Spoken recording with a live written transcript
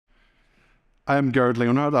I'm Gerd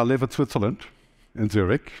Leonhard. I live in Switzerland, in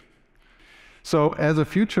Zurich. So as a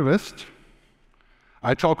futurist,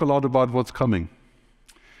 I talk a lot about what's coming.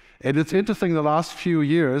 And it's interesting, the last few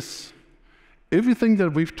years, everything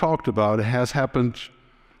that we've talked about has happened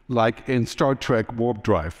like in Star Trek Warp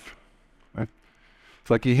Drive. Right? It's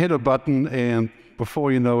like you hit a button and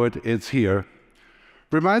before you know it, it's here.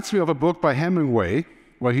 Reminds me of a book by Hemingway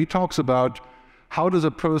where he talks about how does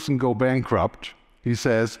a person go bankrupt. He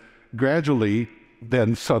says, gradually,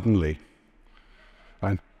 then suddenly.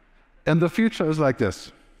 Right? And the future is like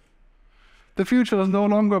this. The future is no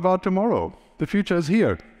longer about tomorrow. The future is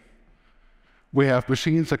here. We have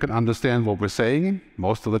machines that can understand what we're saying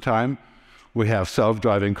most of the time. We have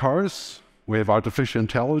self-driving cars. We have artificial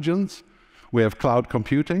intelligence. We have cloud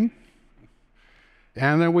computing.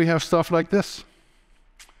 And then we have stuff like this.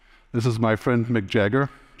 This is my friend Mick Jagger.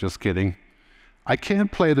 Just kidding. I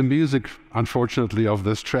can't play the music, unfortunately, of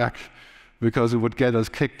this track because it would get us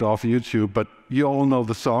kicked off YouTube, but you all know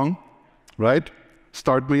the song, right?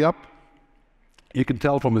 Start Me Up. You can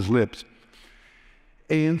tell from his lips.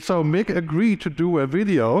 And so Mick agreed to do a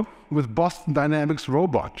video with Boston Dynamics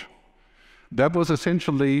robot. That was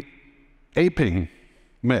essentially aping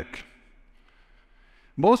Mick.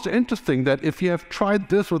 Most interesting that if you have tried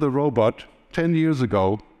this with a robot 10 years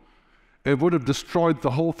ago, it would have destroyed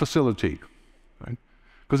the whole facility, right?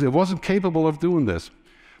 Because it wasn't capable of doing this.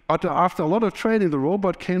 But after a lot of training, the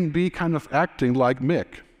robot can be kind of acting like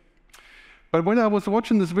Mick. But when I was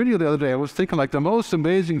watching this video the other day, I was thinking like the most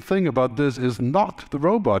amazing thing about this is not the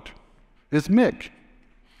robot, it's Mick.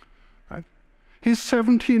 Right? He's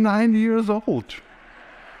 79 years old.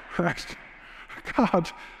 Right?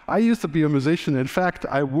 God, I used to be a musician. In fact,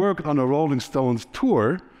 I worked on a Rolling Stones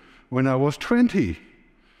tour when I was 20.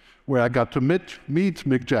 Where I got to meet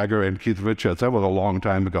Mick Jagger and Keith Richards. That was a long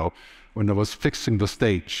time ago when I was fixing the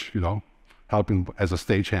stage, helping as a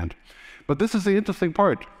stagehand. But this is the interesting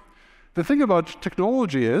part. The thing about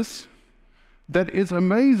technology is that it's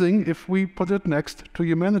amazing if we put it next to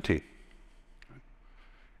humanity.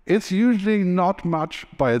 It's usually not much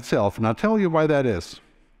by itself, and I'll tell you why that is.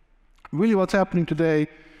 Really what's happening today,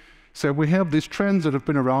 so we have these trends that have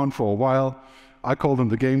been around for a while. I call them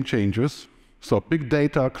the game changers. So big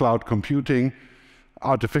data, cloud computing,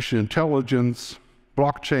 artificial intelligence,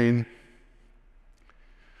 blockchain,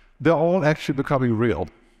 they're all actually becoming real.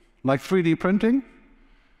 Like 3D printing.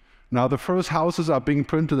 Now the first houses are being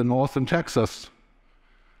printed in northern Texas.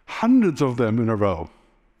 Hundreds of them in a row.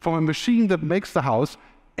 From a machine that makes the house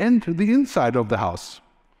and the inside of the house.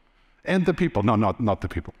 And the people. No, not the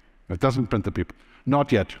people. It doesn't print the people.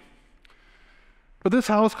 Not yet. But this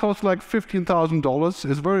house costs like $15,000.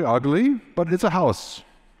 It's very ugly, but it's a house,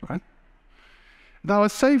 right? Now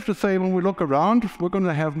it's safe to say when we look around, we're going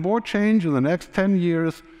to have more change in the next 10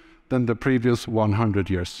 years than the previous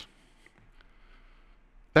 100 years.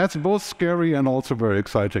 That's both scary and also very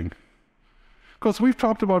exciting. Because we've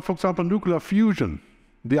talked about, for example, nuclear fusion.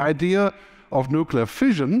 The idea of nuclear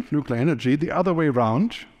fission, nuclear energy, the other way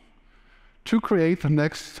around, to create the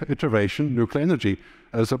next iteration, nuclear energy.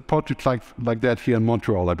 There's a project like that here in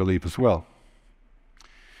Montreal, I believe, as well.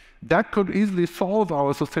 That could easily solve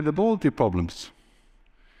our sustainability problems.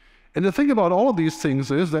 And the thing about all of these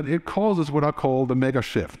things is that it causes what I call the mega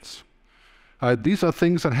shifts. These are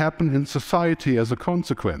things that happen in society as a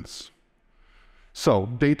consequence. So,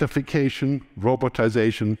 datafication,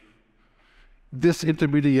 robotization,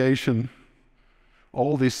 disintermediation,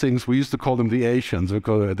 all these things, we used to call them the Asians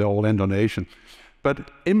because they all end on Asian.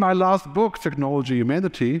 But in my last book, Technology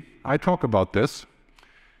Humanity, I talk about this.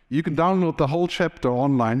 You can download the whole chapter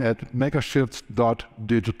online at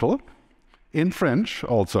megashifts.digital, in French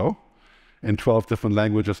also, in 12 different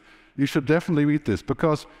languages. You should definitely read this,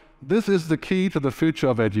 because this is the key to the future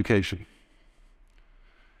of education.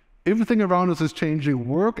 Everything around us is changing.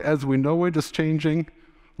 Work as we know it is changing.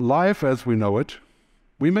 Life as we know it.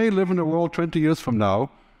 We may live in a world 20 years from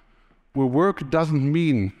now where work doesn't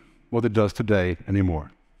mean what it does today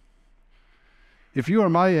anymore. If you are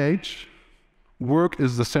my age, work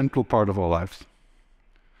is the central part of our lives.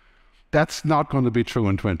 That's not going to be true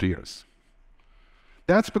in 20 years.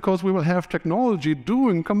 That's because we will have technology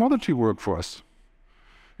doing commodity work for us.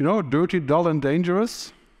 Dirty, dull, and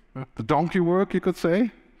dangerous. The donkey work, you could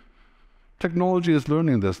say. Technology is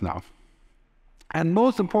learning this now. And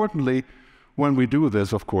most importantly, when we do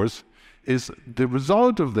this, of course, is the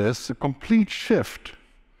result of this a complete shift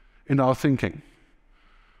in our thinking.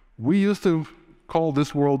 We used to call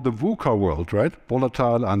this world the VUCA world, right?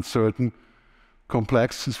 Volatile, uncertain,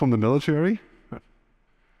 complex. It's from the military.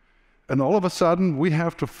 And all of a sudden, we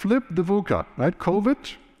have to flip the VUCA, right?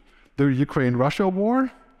 COVID, the Ukraine-Russia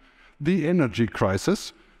war, the energy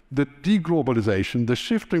crisis, the deglobalization, the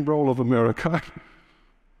shifting role of America,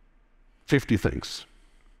 50 things,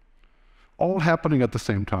 all happening at the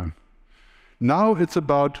same time. Now it's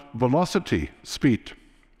about velocity, speed,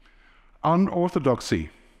 unorthodoxy,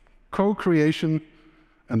 co-creation,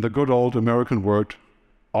 and the good old American word,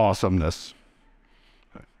 awesomeness.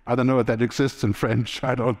 I don't know if that exists in French,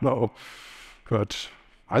 I don't know. But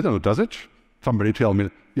I don't know, does it? Somebody tell me.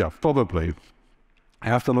 Yeah, probably. I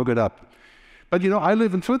have to look it up. But you know, I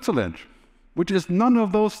live in Switzerland, which is none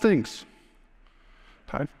of those things.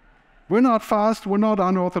 Right? We're not fast, we're not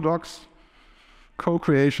unorthodox.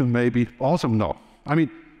 Co-creation, maybe. Awesome, no. I mean,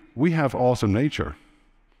 we have awesome nature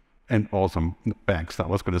and awesome banks. I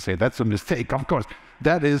was going to say that's a mistake, of course.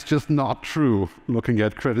 That is just not true, looking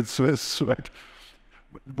at Credit Suisse, right?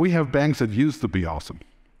 We have banks that used to be awesome.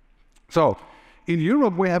 So, in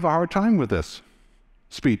Europe, we have a hard time with this,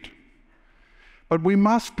 speed. But we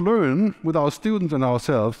must learn, with our students and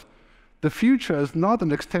ourselves, the future is not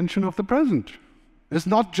an extension of the present. It's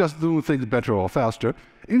not just doing things better or faster.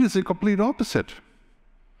 It is the complete opposite.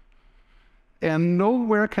 And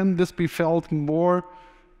nowhere can this be felt more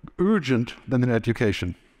urgent than in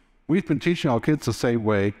education. We've been teaching our kids the same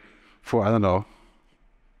way for, I don't know,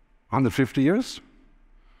 150 years.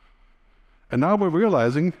 And now we're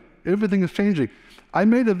realizing everything is changing. I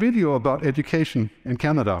made a video about education in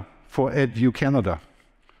Canada for Edu Canada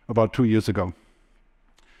about 2 years ago.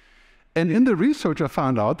 And in the research, I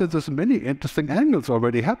found out that there's many interesting angles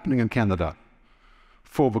already happening in Canada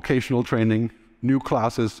for vocational training, new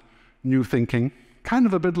classes, new thinking, kind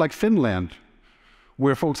of a bit like Finland,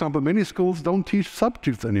 where, for example, many schools don't teach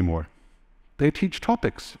subjects anymore. They teach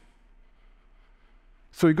topics.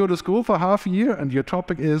 So you go to school for half a year and your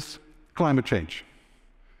topic is climate change.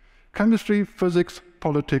 Chemistry, physics,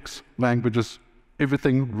 politics, languages,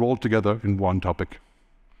 everything rolled together in one topic.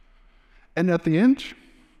 And at the end,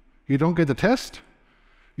 you don't get a test,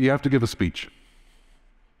 you have to give a speech.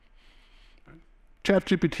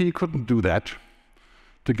 ChatGPT couldn't do that,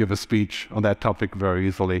 to give a speech on that topic very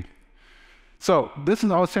easily. So this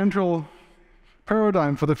is our central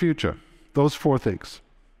paradigm for the future, those 4 things.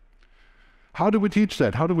 How do we teach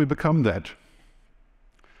that? How do we become that?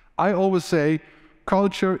 I always say,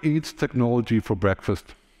 culture eats technology for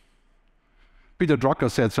breakfast. Peter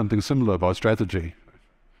Drucker said something similar about strategy.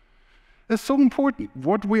 It's so important.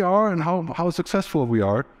 What we are and how successful we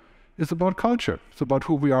are is about culture. It's about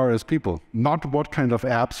who we are as people, not what kind of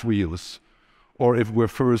apps we use, or if we're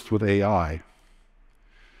first with AI.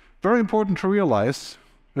 Very important to realize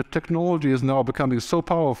that technology is now becoming so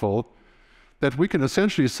powerful that we can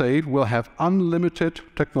essentially say we'll have unlimited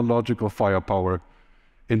technological firepower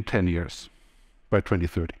in 10 years, by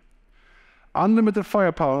 2030. Unlimited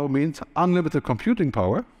firepower means unlimited computing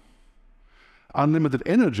power, unlimited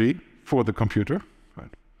energy for the computer,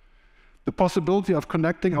 right? The possibility of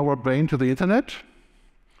connecting our brain to the internet,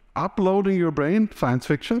 uploading your brain, science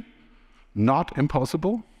fiction, not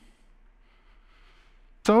impossible.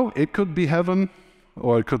 So it could be heaven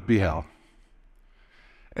or it could be hell.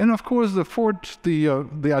 And of course,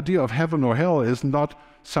 the idea of heaven or hell is not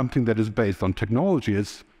something that is based on technology.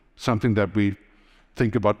 It's something that we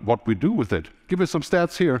think about what we do with it. Give you some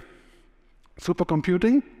stats here.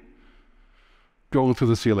 Supercomputing, going through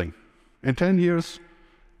the ceiling. In 10 years,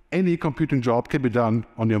 any computing job can be done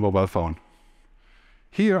on your mobile phone.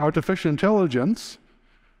 Here, artificial intelligence,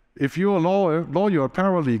 if you're a lawyer, or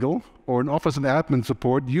paralegal, or an office and admin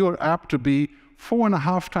support, you're apt to be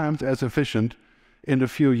 4.5 times as efficient in a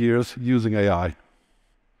few years using AI.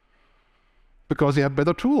 Because you have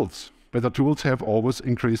better tools. Better tools have always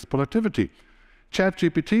increased productivity.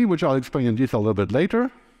 ChatGPT, which I'll explain in detail a little bit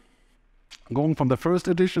later, going from the first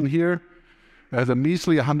edition here, has a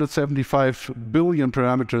measly 175 billion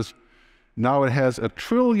parameters. Now it has 1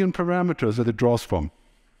 trillion parameters that it draws from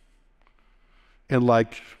in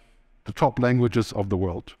like the top languages of the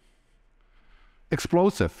world.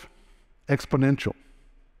 Explosive, exponential.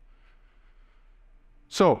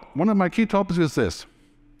 So, one of my key topics is this,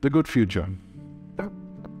 the good future.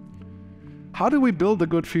 How do we build a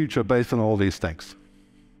good future based on all these things?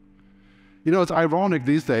 You know, it's ironic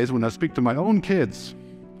these days when I speak to my own kids,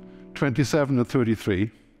 27 and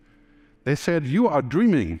 33, they said, "You are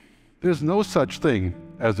dreaming. There's no such thing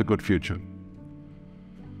as a good future."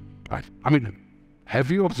 Right? I mean,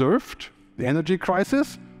 have you observed the energy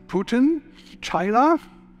crisis, Putin, China,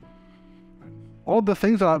 all the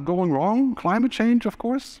things that are going wrong, climate change, of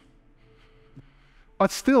course?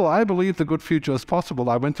 But still, I believe the good future is possible.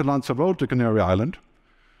 I went to Lanzarote, to Canary Island,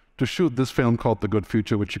 to shoot this film called The Good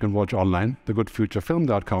Future, which you can watch online,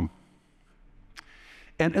 thegoodfuturefilm.com.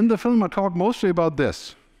 And in the film, I talk mostly about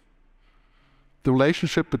this. the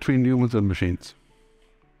relationship between humans and machines.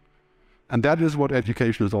 And that is what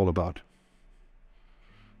education is all about.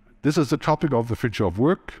 This is the topic of the future of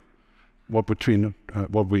work, what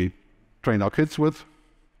we train our kids with,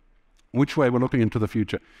 which way we're looking into the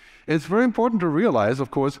future. It's very important to realize,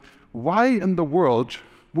 of course, why in the world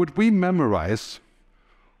would we memorize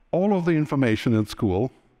all of the information in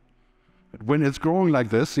school when it's growing like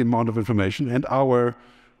this, the amount of information, and our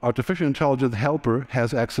artificial intelligence helper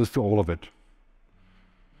has access to all of it?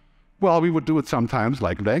 Well, we would do it sometimes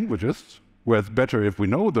like languages, where it's better if we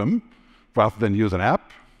know them rather than use an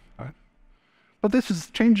app. Right? But this is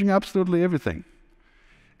changing absolutely everything.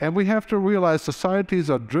 And we have to realize societies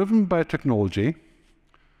are driven by technology,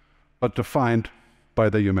 but defined by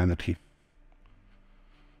their humanity.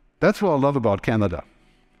 That's what I love about Canada.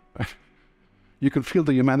 You can feel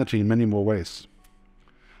the humanity in many more ways.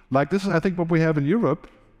 Like this is, I think, what we have in Europe,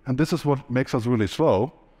 and this is what makes us really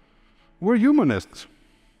slow. We're humanists.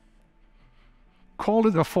 Call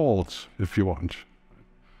it a fault, if you want.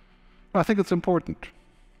 I think it's important.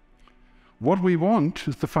 What we want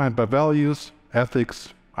is defined by values,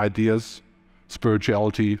 ethics, ideas,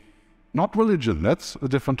 spirituality, not religion. That's a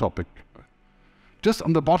different topic. Just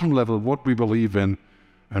on the bottom level, what we believe in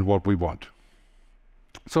and what we want.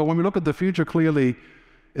 So when we look at the future, clearly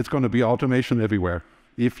it's going to be automation everywhere.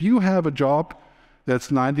 If you have a job that's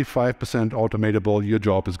 95% automatable, your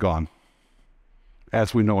job is gone,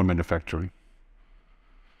 as we know in manufacturing.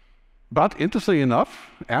 But interestingly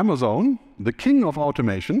enough, Amazon, the king of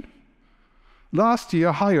automation, last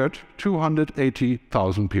year hired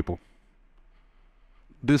 280,000 people.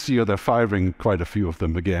 This year they're firing quite a few of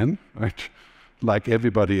them again, right? Like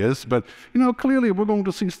everybody is. But clearly we're going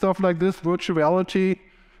to see stuff like this, virtual reality.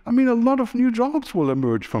 I mean, a lot of new jobs will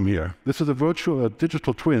emerge from here. This is a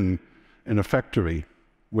digital twin in a factory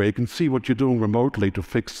where you can see what you're doing remotely to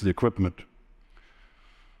fix the equipment.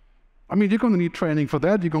 I mean, you're going to need training for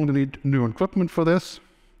that. You're going to need new equipment for this.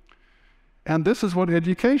 And this is what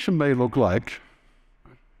education may look like.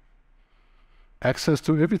 Access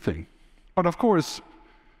to everything. But of course,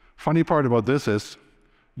 funny part about this is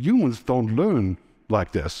humans don't learn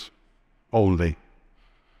like this only.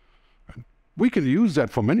 We can use that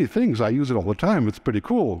for many things. I use it all the time. It's pretty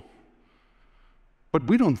cool. But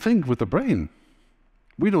we don't think with the brain.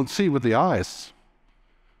 We don't see with the eyes.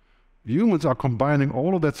 Humans are combining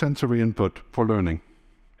all of that sensory input for learning.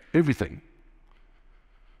 Everything.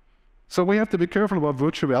 So we have to be careful about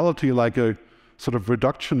virtual reality, like a sort of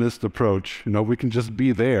reductionist approach. We can just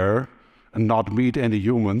be there and not meet any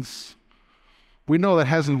humans. We know that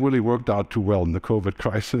hasn't really worked out too well in the COVID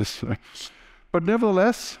crisis. But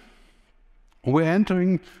nevertheless, we're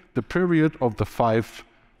entering the period of the 5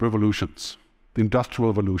 revolutions, the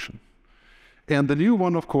Industrial Revolution. And the new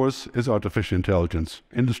one, of course, is artificial intelligence,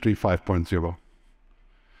 Industry 5.0.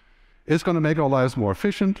 It's going to make our lives more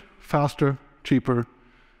efficient, faster, cheaper.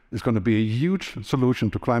 It's going to be a huge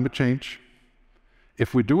solution to climate change.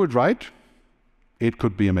 If we do it right, it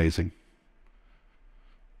could be amazing.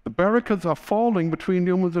 The barricades are falling between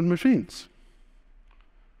humans and machines.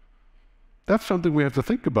 That's something we have to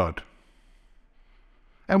think about.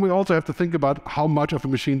 And we also have to think about how much of a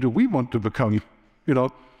machine do we want to become,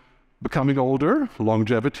 becoming older,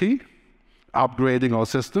 longevity, upgrading our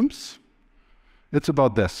systems. It's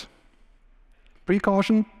about this.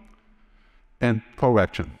 Precaution and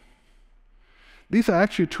proaction. These are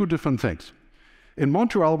actually 2 different things. In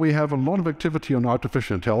Montreal, we have a lot of activity on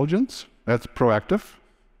artificial intelligence. That's proactive.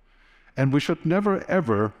 And we should never,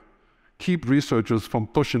 ever keep researchers from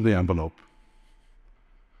pushing the envelope.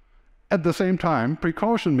 At the same time,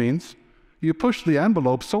 precaution means you push the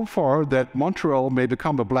envelope so far that Montreal may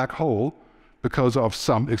become a black hole because of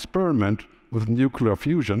some experiment with nuclear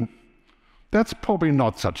fusion. That's probably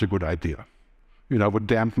not such a good idea. Would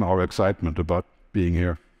dampen our excitement about being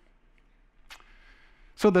here.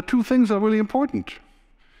 So the 2 things are really important.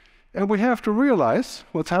 And we have to realize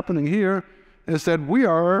what's happening here is that we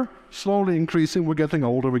are slowly increasing. We're getting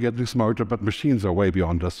older, we're getting smarter, but machines are way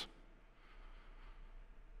beyond us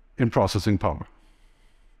in processing power.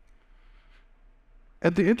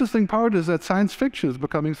 And the interesting part is that science fiction is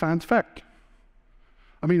becoming science fact.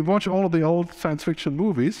 I mean, watch all of the old science fiction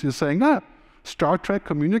movies. You're saying, Star Trek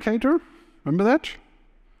communicator, remember that?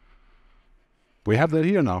 We have that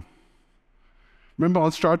here now. Remember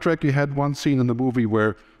on Star Trek, you had one scene in the movie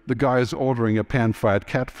where the guy is ordering a pan-fried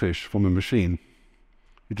catfish from a machine.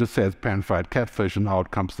 He just says pan-fried catfish, and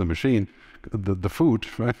out comes the machine, the food,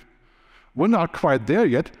 right? We're not quite there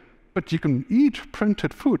yet, but you can eat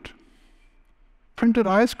printed food. Printed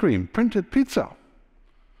ice cream, printed pizza.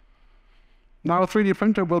 Now a 3D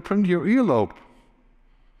printer will print your earlobe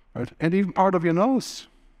right? And even part of your nose.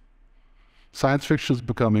 Science fiction is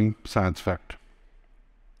becoming science fact.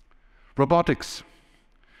 Robotics.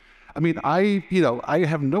 I mean, I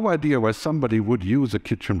have no idea why somebody would use a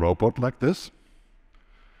kitchen robot like this.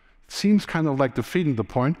 It seems kind of like defeating the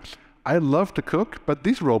point. I love to cook, but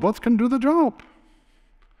these robots can do the job.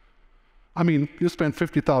 I mean, you spend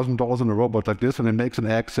 $50,000 on a robot like this and it makes an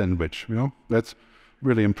egg sandwich, That's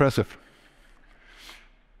really impressive.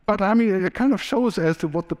 But I mean, it kind of shows as to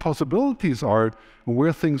what the possibilities are,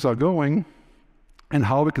 where things are going, and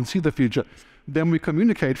how we can see the future. Then we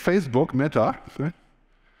communicate. Facebook, Meta, right,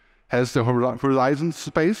 has the Horizon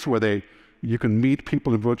space where you can meet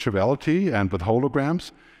people in virtual reality and with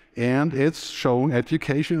holograms, and it's showing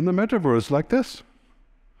education in the metaverse like this.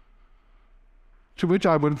 To which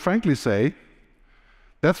I would frankly say,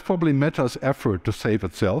 that's probably Meta's effort to save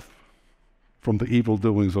itself from the evil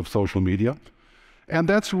doings of social media. And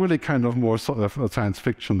that's really kind of more sort of science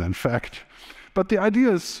fiction than fact. But the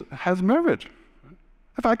idea has merit.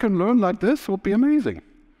 If I can learn like this, it would be amazing.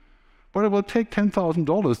 But it will take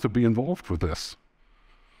 $10,000 to be involved with this.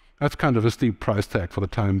 That's kind of a steep price tag for the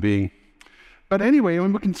time being. But anyway,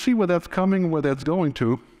 when we can see where that's coming, where that's going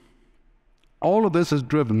to, all of this is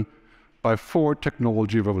driven by 4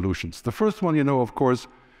 technology revolutions. The first one, of course,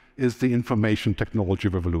 is the information technology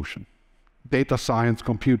revolution. Data science,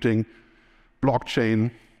 computing,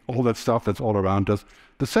 blockchain, all that stuff that's all around us.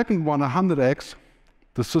 The second one, 100x,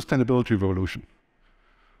 the sustainability revolution.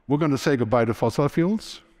 We're going to say goodbye to fossil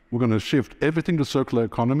fuels. We're going to shift everything to circular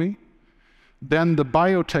economy. Then the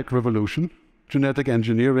biotech revolution, genetic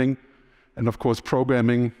engineering, and of course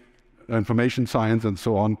programming, information science, and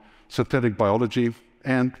so on, synthetic biology,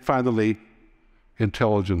 and finally,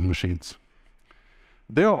 intelligent machines.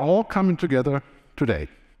 They are all coming together today.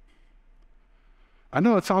 I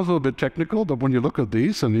know it sounds a little bit technical, but when you look at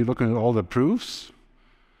these and you look at all the proofs,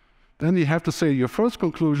 then you have to say your first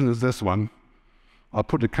conclusion is this one. I'll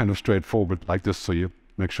put it kind of straightforward like this so you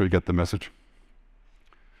make sure you get the message.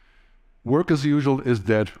 Work as usual is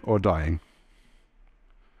dead or dying.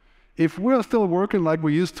 If we're still working like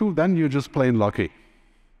we used to, then you're just plain lucky.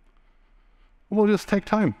 We'll just take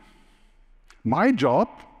time. My job,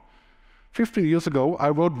 15 years ago,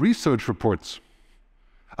 I wrote research reports.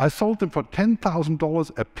 I sold them for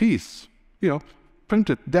 $10,000 a piece.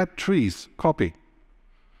 Printed, dead trees, copy.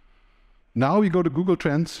 Now you go to Google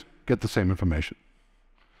Trends, get the same information.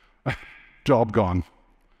 Job gone.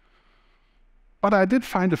 But I did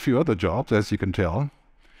find a few other jobs, as you can tell.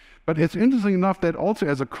 But it's interesting enough that also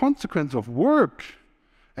as a consequence of work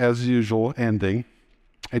as usual ending,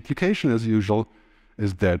 education as usual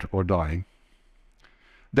is dead or dying.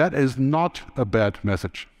 That is not a bad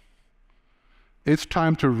message. It's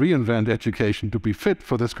time to reinvent education to be fit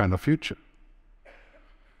for this kind of future.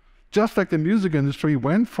 Just like the music industry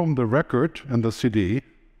went from the record and the CD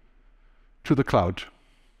to the cloud.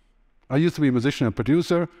 I used to be a musician and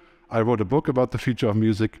producer. I wrote a book about the future of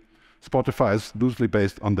music. Spotify is loosely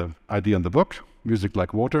based on the idea in the book, Music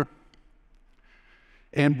Like Water.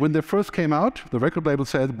 And when they first came out, the record label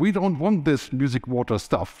said, we don't want this music water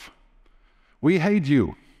stuff. We hate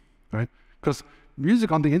you, right? Because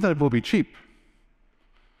music on the internet will be cheap.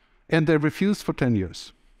 And they refused for 10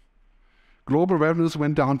 years. Global revenues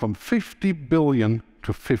went down from 50 billion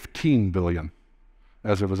to 15 billion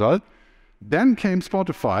as a result. Then came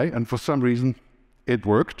Spotify, and for some reason it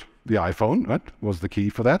worked. The iPhone, right, was the key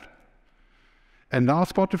for that. And now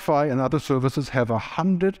Spotify and other services have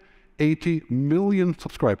 180 million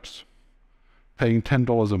subscribers paying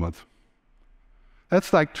 $10 a month.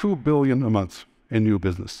 That's like 2 billion a month in new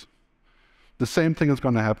business. The same thing is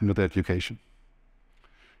going to happen with education.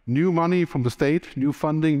 New money from the state, new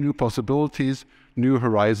funding, new possibilities, new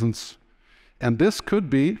horizons. And this could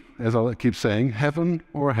be, as I keep saying, heaven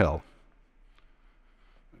or hell.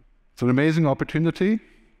 It's an amazing opportunity,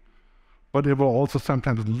 but it will also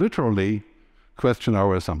sometimes literally question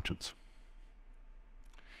our assumptions.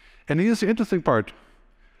 And here's the interesting part.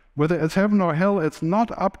 Whether it's heaven or hell, it's not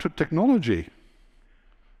up to technology.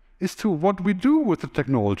 It's to what we do with the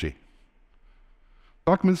technology.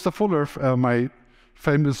 Buckminster Fuller, my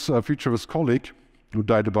famous futurist colleague, who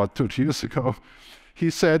died about 30 years ago, he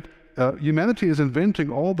said, humanity is inventing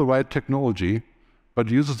all the right technology, but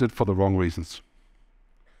uses it for the wrong reasons.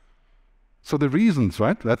 So the reasons,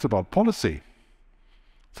 right, that's about policy.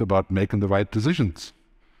 It's about making the right decisions,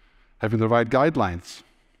 having the right guidelines.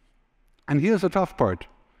 And here's the tough part.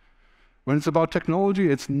 When it's about technology,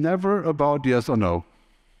 it's never about yes or no.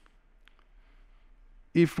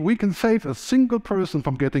 If we can save a single person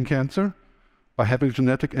from getting cancer by having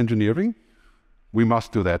genetic engineering, we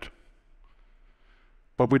must do that.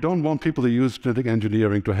 But we don't want people to use genetic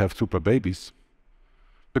engineering to have super babies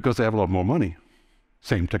because they have a lot more money.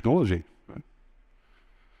 Same technology. Right?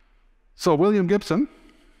 So William Gibson,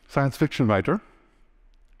 science fiction writer,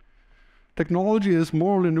 technology is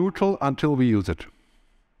morally neutral until we use it.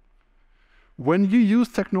 When you use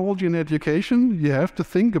technology in education, you have to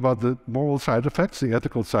think about the moral side effects, the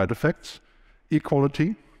ethical side effects,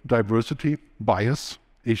 equality, diversity, bias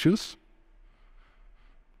issues.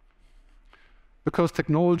 Because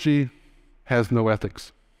technology has no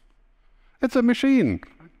ethics. It's a machine.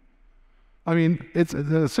 I mean, it's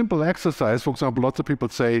a simple exercise. For example, lots of people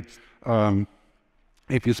say,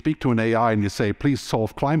 if you speak to an AI and you say, please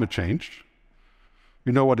solve climate change,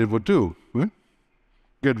 you know what it would do? Huh?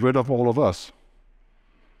 Get rid of all of us.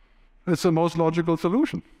 It's the most logical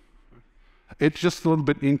solution. It's just a little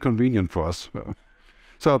bit inconvenient for us.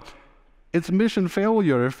 So it's mission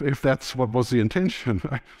failure if that's what was the intention.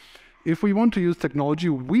 If we want to use technology,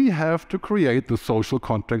 we have to create the social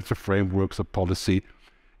context, the frameworks, the policy,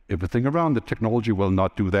 everything around it. Technology will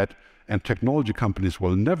not do that, and technology companies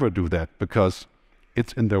will never do that because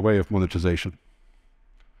it's in their way of monetization.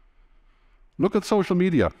 Look at social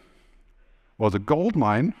media. Well, the gold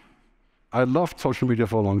mine, I loved social media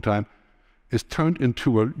for a long time, is turned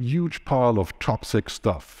into a huge pile of toxic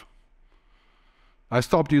stuff. I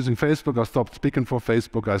stopped using Facebook, I stopped speaking for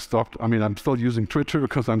Facebook, I'm still using Twitter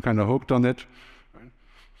because I'm kind of hooked on it.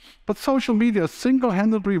 But social media is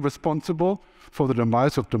single-handedly responsible for the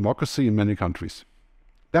demise of democracy in many countries.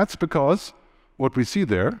 That's because what we see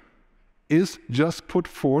there is just put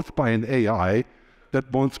forth by an AI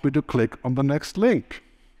that wants me to click on the next link.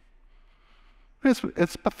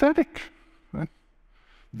 It's pathetic. Right?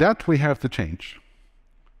 That we have to change.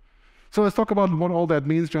 So let's talk about what all that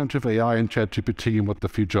means, generative AI and ChatGPT, and what the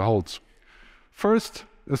future holds. First,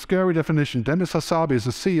 a scary definition. Demis Hassabis is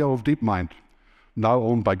the CEO of DeepMind, now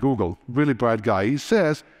owned by Google. Really bright guy. He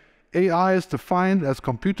says, AI is defined as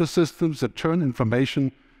computer systems that turn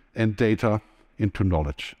information and data into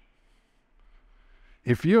knowledge.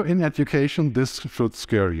 If you're in education, this should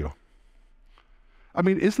scare you. I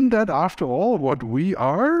mean, isn't that, after all, what we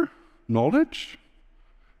are? Knowledge?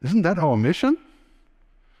 Isn't that our mission?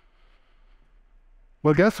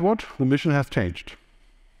 Well, guess what? The mission has changed.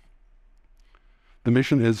 The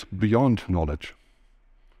mission is beyond knowledge.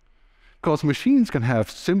 Because machines can have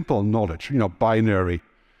simple knowledge, binary,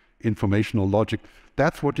 informational logic.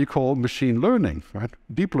 That's what you call machine learning, right?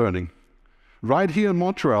 Deep learning. Right here in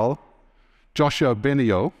Montreal, Joshua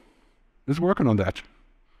Benio is working on that.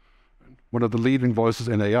 One of the leading voices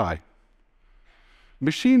in AI.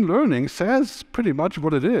 Machine learning says pretty much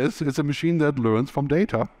what it is. It's a machine that learns from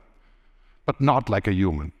data, but not like a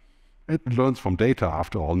human. It learns from data,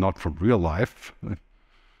 after all, not from real life.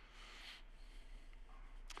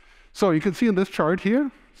 So you can see in this chart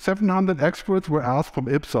here, 700 experts were asked from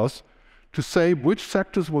Ipsos to say which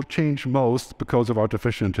sectors will change most because of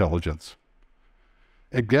artificial intelligence.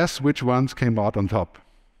 And guess which ones came out on top?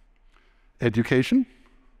 Education,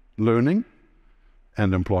 learning,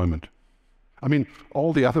 and employment. I mean,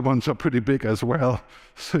 all the other ones are pretty big as well.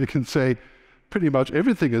 So you can say pretty much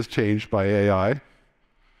everything is changed by AI.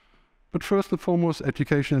 But first and foremost,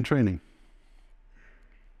 education and training.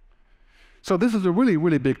 So this is a really,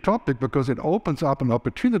 really big topic because it opens up an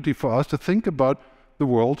opportunity for us to think about the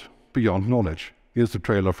world beyond knowledge. Here's the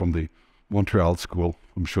trailer from the Montreal school,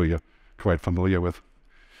 I'm sure you're quite familiar with.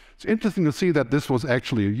 It's interesting to see that this was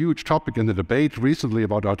actually a huge topic in the debate recently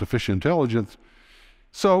about artificial intelligence.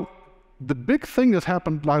 So the big thing that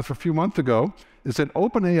happened like a few months ago is that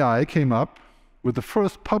OpenAI came up with the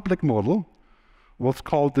first public model, what's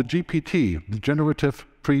called the GPT, the Generative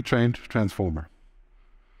Pre-trained Transformer.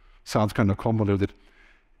 Sounds kind of convoluted.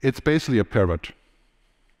 It's basically a parrot.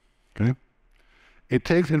 Okay? It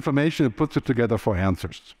takes information and puts it together for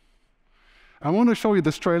answers. I want to show you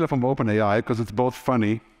this trailer from OpenAI because it's both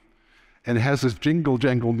funny and it has this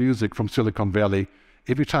jingle-jangle music from Silicon Valley.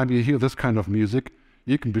 Every time you hear this kind of music,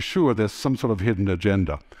 you can be sure there's some sort of hidden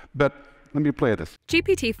agenda. But let me play this.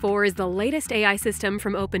 GPT-4 is the latest AI system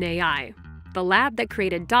from OpenAI, the lab that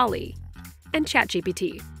created DALL-E and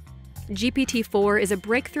ChatGPT. GPT-4 is a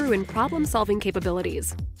breakthrough in problem-solving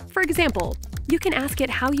capabilities. For example, you can ask it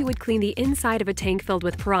how you would clean the inside of a tank filled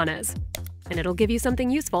with piranhas, and it'll give you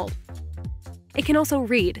something useful. It can also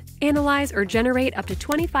read, analyze, or generate up to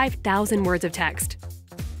 25,000 words of text.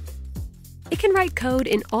 It can write code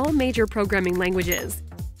in all major programming languages,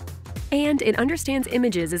 and it understands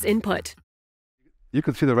images as input. You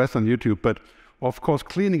can see the rest on YouTube, but of course,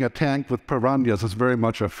 cleaning a tank with piranhas is very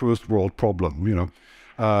much a first world problem,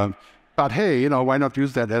 But hey, why not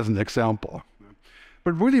use that as an example?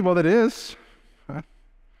 But really what it is, right,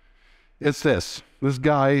 It's this. This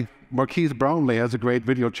guy, Marquise Brownlee, has a great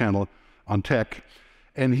video channel on tech.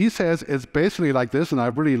 And he says it's basically like this, and I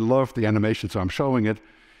really love the animation, so I'm showing it,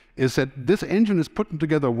 is that this engine is putting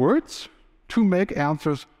together words to make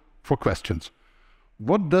answers for questions.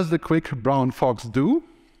 What does the quick brown fox do?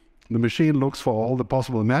 The machine looks for all the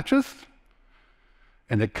possible matches,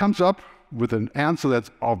 and it comes up with an answer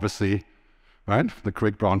that's obviously, right? The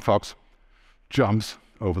quick brown fox jumps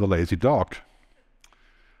over the lazy dog.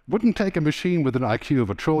 Wouldn't take a machine with an IQ of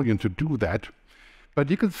 1 trillion to do that, but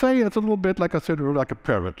you could say it's a little bit, like I said earlier, like a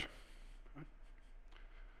parrot.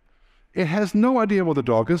 It has no idea what the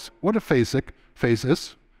dog is, what a face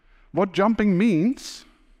is, what jumping means.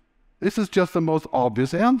 This is just the most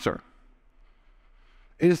obvious answer.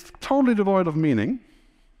 It is totally devoid of meaning.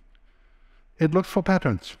 It looks for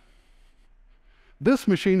patterns. This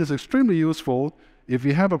machine is extremely useful. If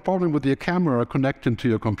you have a problem with your camera connecting to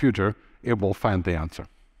your computer, it will find the answer.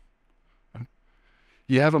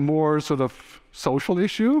 You have a more sort of social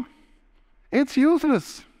issue, it's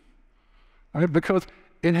useless, right? Because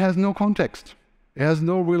it has no context. It has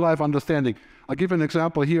no real-life understanding. I'll give you an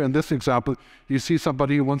example here. In this example, you see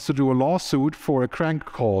somebody who wants to do a lawsuit for a crank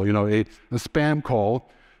call, a spam call.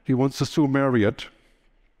 He wants to sue Marriott.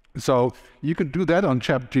 So you can do that on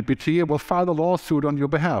ChatGPT. It will file a lawsuit on your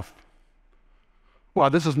behalf. Well,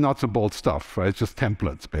 this is nuts and bolts stuff, right? It's just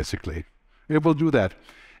templates, basically. It will do that.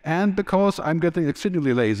 And because I'm getting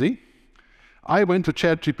exceedingly lazy, I went to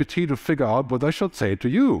ChatGPT to figure out what I should say to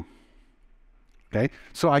you. Okay?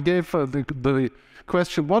 So I gave the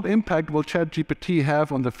question, what impact will ChatGPT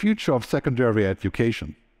have on the future of secondary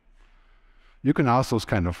education? You can ask those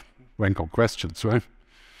kind of wrinkle questions, right?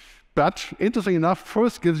 But interesting enough,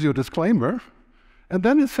 first gives you a disclaimer, and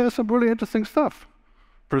then it says some really interesting stuff.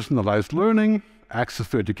 Personalized learning, access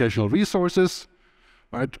to educational resources,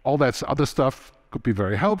 right? All that other stuff could be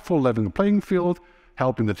very helpful, leveling the playing field,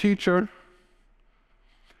 helping the teacher.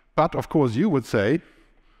 But of course you would say,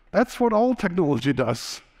 that's what all technology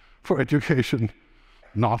does for education.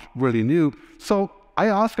 Not really new. So I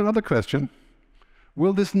ask another question.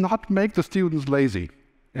 Will this not make the students lazy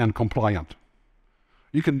and compliant?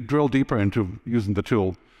 You can drill deeper into using the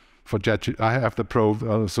tool for ChatGPT. I have the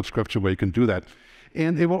Pro subscription where you can do that.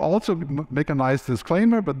 And it will also make a nice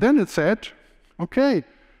disclaimer, but then it said, okay,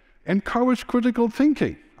 encourage critical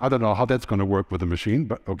thinking. I don't know how that's going to work with a machine,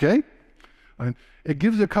 but okay. And it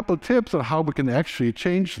gives you a couple of tips on how we can actually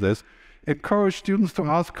change this. Encourage students to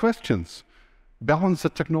ask questions. Balance the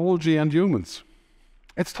technology and humans.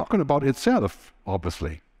 It's talking about itself,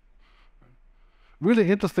 obviously.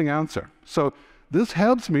 Really interesting answer. So this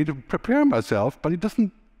helps me to prepare myself, but it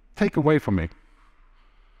doesn't take away from me.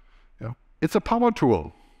 It's a power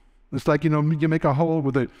tool. It's like, you make a hole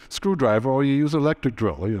with a screwdriver or you use an electric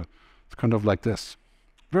drill. It's kind of like this.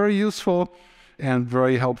 Very useful and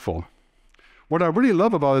very helpful. What I really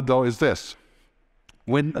love about it, though, is this.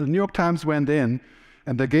 When the New York Times went in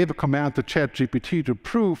and they gave a command to ChatGPT to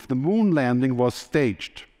prove the moon landing was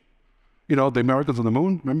staged. The Americans on the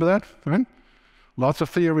moon, remember that? Right? Lots of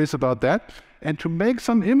theories about that. And to make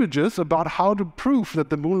some images about how to prove that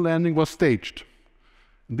the moon landing was staged.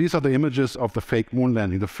 These are the images of the fake moon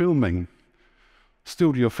landing, the filming,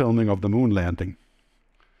 studio filming of the moon landing.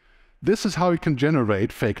 This is how you can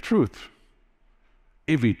generate fake truth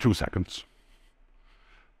every 2 seconds.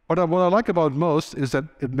 What I like about most is that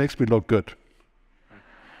it makes me look good.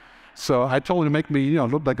 So I told it to make me,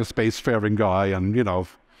 look like a spacefaring guy and,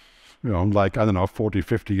 like, I don't know, 40,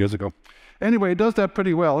 50 years ago. Anyway, it does that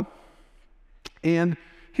pretty well. And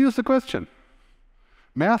here's the question.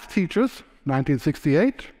 Math teachers,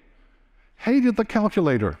 1968, hated the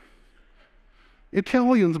calculator.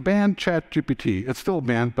 Italians banned ChatGPT. It's still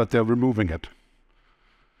banned, but they're removing it.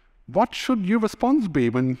 What should your response be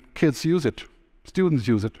when kids use it, students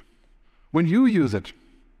use it, when you use it?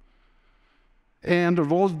 And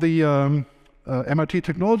the MIT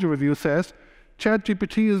Technology Review says,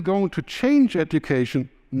 ChatGPT is going to change education,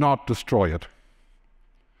 not destroy it.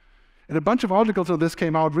 And a bunch of articles on this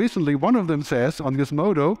came out recently. One of them says, on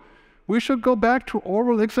Gizmodo, we should go back to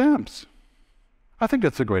oral exams. I think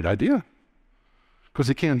that's a great idea, because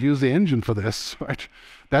you can't use the engine for this, right?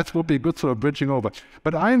 That would be a good sort of bridging over.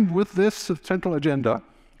 But I'm with this central agenda.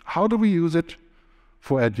 How do we use it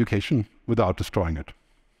for education without destroying it?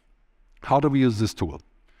 How do we use this tool?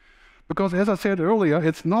 Because as I said earlier,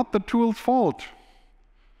 it's not the tool's fault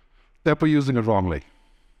that we're using it wrongly.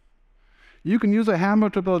 You can use a hammer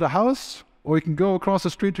to build a house, or you can go across the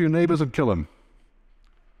street to your neighbors and kill them.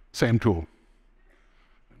 Same tool.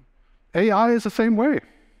 AI is the same way.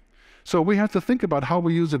 So we have to think about how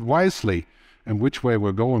we use it wisely and which way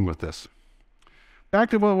we're going with this. Back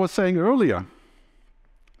to what I was saying earlier,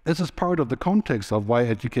 this is part of the context of why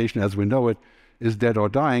education as we know it is dead or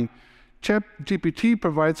dying. ChatGPT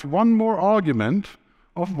provides one more argument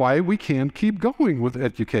of why we can't keep going with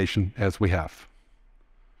education as we have.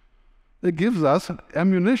 It gives us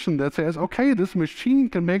ammunition that says, okay, this machine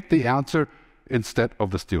can make the answer instead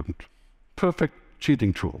of the student. Perfect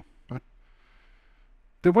cheating tool. Right?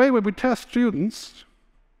 The way we test students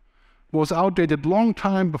was outdated long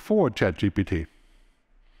time before ChatGPT.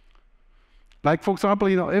 Like, for example,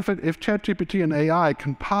 if ChatGPT and AI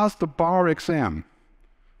can pass the bar exam,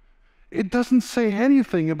 it doesn't say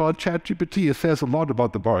anything about ChatGPT. It says a lot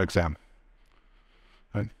about the bar exam.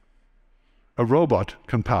 Right? A robot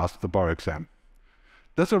can pass the bar exam.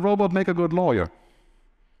 Does a robot make a good lawyer?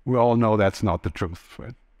 We all know that's not the truth,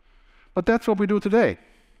 right? But that's what we do today.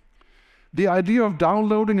 The idea of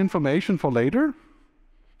downloading information for later,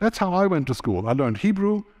 that's how I went to school. I learned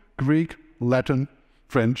Hebrew, Greek, Latin,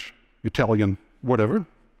 French, Italian, whatever.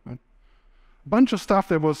 Right? A bunch of stuff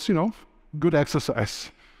that was, good exercise.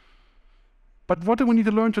 But what do we need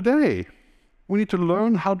to learn today? We need to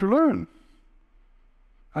learn how to learn.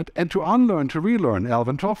 And to unlearn, to relearn,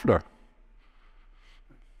 Alvin Toffler.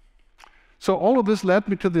 So all of this led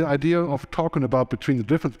me to the idea of talking about the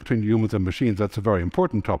difference between humans and machines. That's a very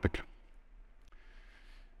important topic.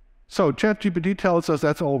 So ChatGPT tells us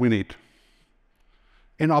that's all we need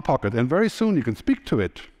in our pocket. And very soon you can speak to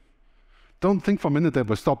it. Don't think for a minute that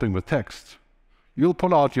we're stopping with text. You'll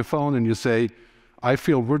pull out your phone and you say, I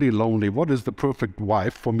feel really lonely. What is the perfect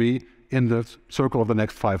wife for me in the circle of the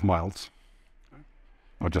next 5 miles?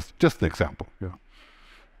 Or just an example. Yeah.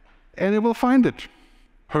 And it will find it.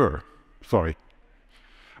 Her. Sorry.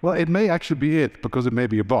 Well, it may actually be it, because it may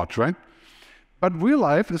be a bot, right? But real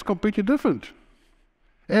life is completely different.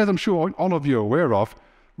 As I'm sure all of you are aware of,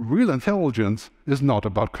 real intelligence is not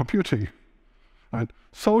about computing. Right?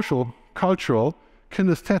 Social, cultural,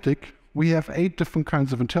 kinesthetic, we have 8 different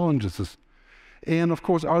kinds of intelligences. And of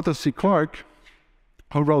course, Arthur C. Clarke,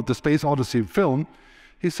 who wrote the Space Odyssey film,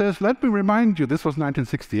 he says, let me remind you, this was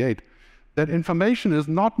 1968, that information is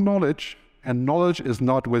not knowledge and knowledge is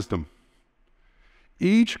not wisdom.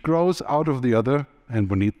 Each grows out of the other and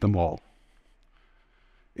we need them all.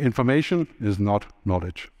 Information is not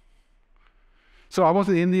knowledge. So I was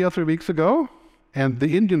in India 3 weeks ago, and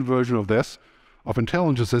the Indian version of this, of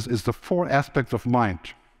intelligences, is the 4 aspects of mind.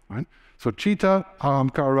 Right? So Chitta,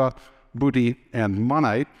 Ahamkara, Buddhi, and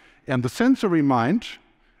Manai. And the sensory mind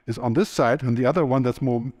is on this side, and the other one that's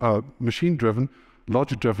more machine-driven,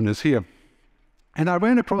 logic-driven, is here. And I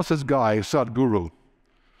ran across this guy, Sadhguru.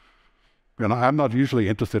 I'm not usually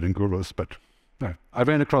interested in gurus, but I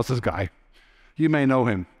ran across this guy. You may know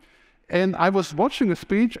him. And I was watching a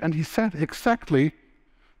speech, and he said exactly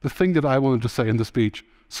the thing that I wanted to say in the speech.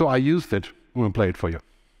 So I used it. I'm going to play it for you.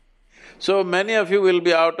 So many of you will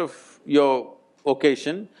be out of your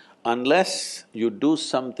occasion unless you do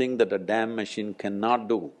something that a damn machine cannot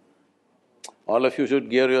do. All of you should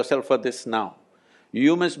gear yourself for this now.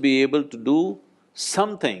 You must be able to do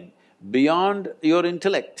something beyond your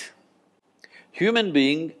intellect. Human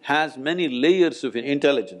being has many layers of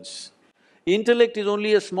intelligence. Intellect is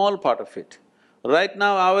only a small part of it. Right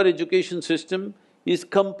now, our education system is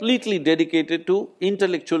completely dedicated to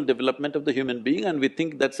intellectual development of the human being, and we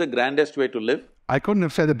think that's the grandest way to live. I couldn't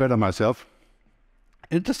have said it better myself.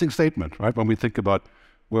 Interesting statement, right, when we think about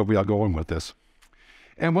where we are going with this.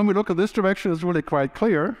 And when we look at this direction, it's really quite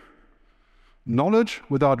clear. Knowledge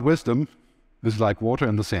without wisdom is like water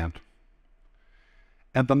in the sand.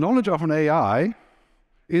 And the knowledge of an AI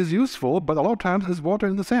is useful, but a lot of times it's water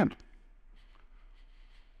in the sand.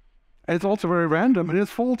 And it's also very random and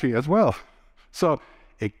it's faulty as well. So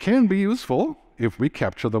it can be useful if we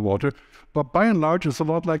capture the water, but by and large it's a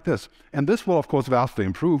lot like this. And this will of course vastly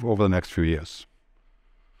improve over the next few years.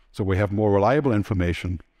 So we have more reliable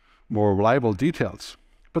information, more reliable details.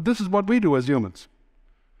 But this is what we do as humans.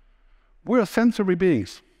 We're sensory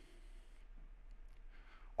beings.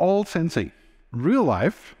 All sensing. Real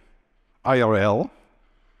life, IRL,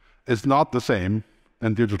 is not the same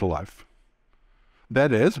than digital life.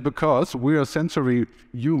 That is because we are sensory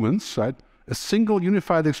humans, right? A single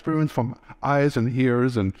unified experience from eyes and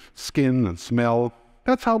ears and skin and smell.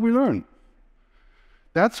 That's how we learn.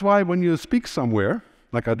 That's why when you speak somewhere,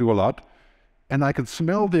 like I do a lot, and I can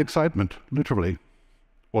smell the excitement, literally,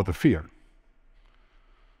 or the fear,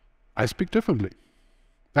 I speak differently.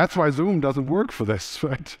 That's why Zoom doesn't work for this,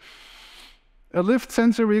 right? A lived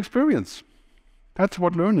sensory experience. That's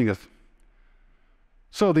what learning is.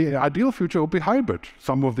 So the ideal future will be hybrid.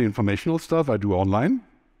 Some of the informational stuff I do online,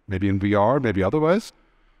 maybe in VR, maybe otherwise,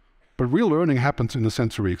 but real learning happens in the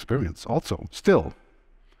sensory experience also, still.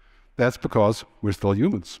 That's because we're still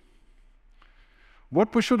humans.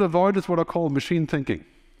 What we should avoid is what I call machine thinking.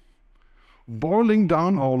 Boiling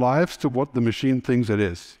down our lives to what the machine thinks it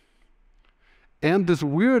is. And this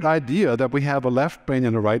weird idea that we have a left brain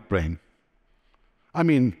and a right brain. I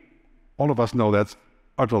mean, all of us know that's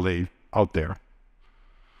utterly out there.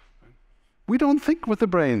 We don't think with the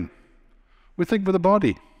brain. We think with the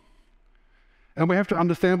body. And we have to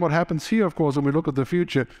understand what happens here, of course, when we look at the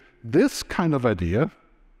future. This kind of idea,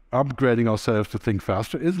 upgrading ourselves to think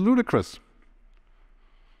faster, is ludicrous.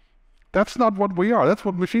 That's not what we are. That's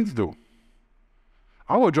what machines do.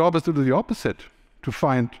 Our job is to do the opposite, to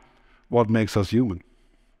find what makes us human.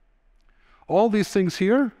 All these things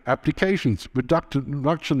here, applications,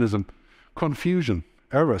 reductionism, confusion,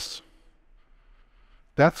 errors,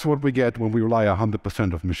 that's what we get when we rely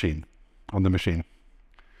 100% on the machine.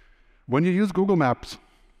 When you use Google Maps,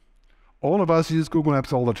 all of us use Google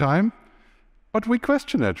Maps all the time, but we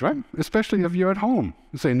question it, right? Especially if you're at home.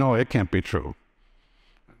 You say, no, it can't be true.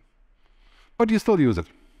 But you still use it.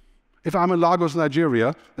 If I'm in Lagos,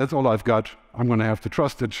 Nigeria, that's all I've got. I'm going to have to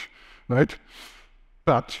trust it, right?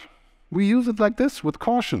 But we use it like this, with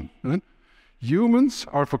caution. Right? Humans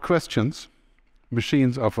are for questions,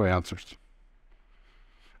 machines are for answers.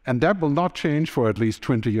 And that will not change for at least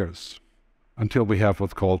 20 years, until we have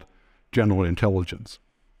what's called general intelligence,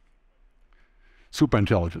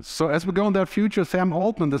 superintelligence. So as we go in that future, Sam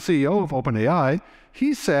Altman, the CEO of OpenAI,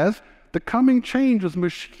 he says the coming change is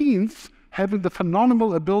machines having the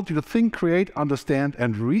phenomenal ability to think, create, understand,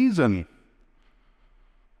 and reason.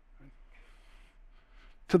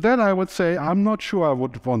 To that I would say, I'm not sure I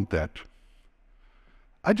would want that.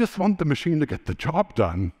 I just want the machine to get the job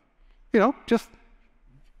done. You know, just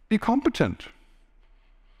be competent.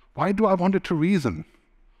 Why do I want it to reason?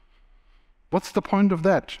 What's the point of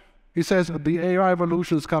that? He says the AI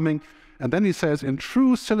revolution is coming, and then he says in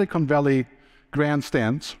true Silicon Valley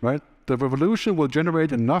grandstands, right, the revolution will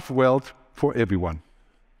generate enough wealth for everyone.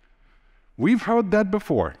 We've heard that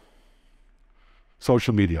before.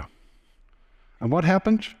 Social media. And what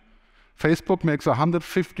happened? Facebook makes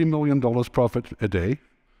 $150 million profit a day.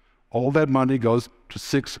 All that money goes to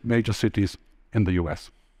 6 major cities in the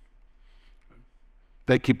US.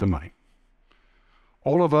 They keep the money.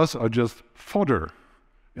 All of us are just fodder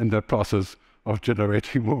in that process of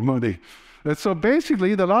generating more money. And so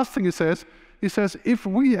basically, the last thing he says, if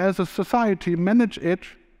we as a society manage it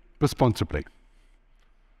responsibly.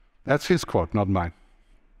 That's his quote, not mine.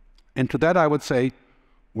 And to that I would say,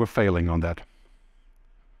 we're failing on that.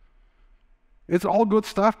 It's all good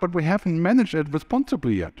stuff, but we haven't managed it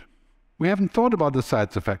responsibly yet. We haven't thought about the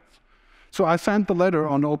side effects. So I sent the letter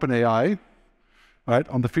on OpenAI, right,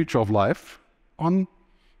 on the future of life, on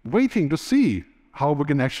waiting to see how we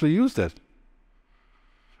can actually use that.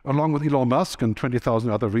 Along with Elon Musk and 20,000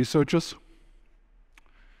 other researchers.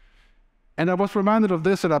 And I was reminded of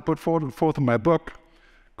this that I put forth in my book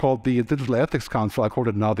called the Digital Ethics Council. I call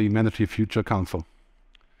it now the Humanity Future Council.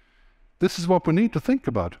 This is what we need to think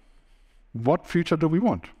about. What future do we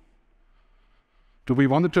want? Do we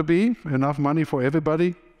want it to be enough money for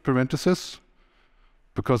everybody, parenthesis,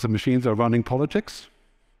 because the machines are running politics?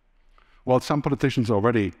 Well, some politicians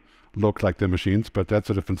already look like they're machines, but that's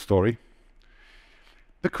a different story.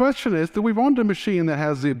 The question is, do we want a machine that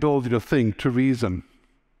has the ability to think, to reason,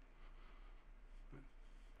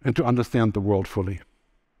 and to understand the world fully?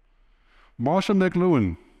 Marshall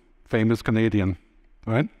McLuhan, famous Canadian,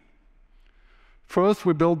 right? First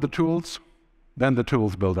we build the tools, then the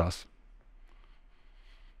tools build us.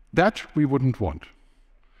 That we wouldn't want.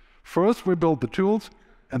 First we build the tools,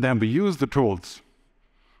 and then we use the tools.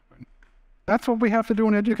 That's what we have to do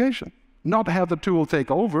in education. Not have the tool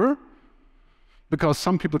take over, because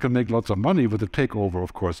some people can make lots of money with the takeover,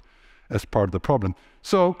 of course, as part of the problem.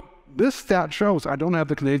 So this stat shows, I don't have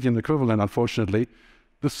the Canadian equivalent, unfortunately,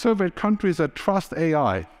 the surveyed countries that trust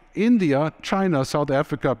AI, India, China, South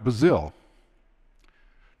Africa, Brazil,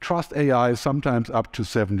 trust AI sometimes up to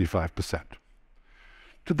 75%.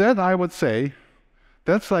 To that I would say,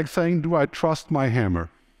 that's like saying, do I trust my hammer?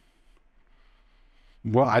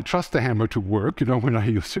 Well, I trust the hammer to work, you know, when I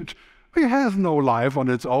use it. It has no life on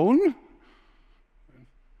its own.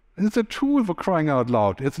 It's a tool for crying out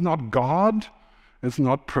loud. It's not God. It's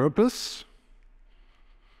not purpose.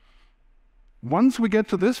 Once we get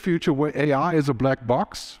to this future where AI is a black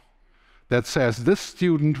box that says this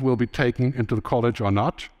student will be taken into the college or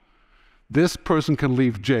not, this person can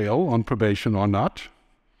leave jail on probation or not,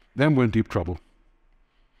 then we're in deep trouble.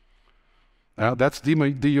 That's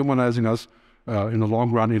dehumanizing us in the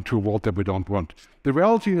long run into a world that we don't want. The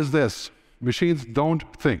reality is this: machines don't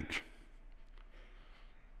think.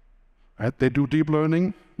 right? They do deep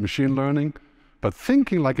learning, machine learning, but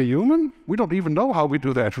thinking like a human, we don't even know how we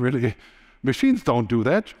do that, really. Machines don't do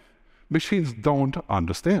that. Machines don't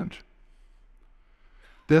understand.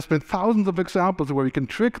 There's been thousands of examples where we can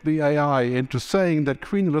trick the AI into saying that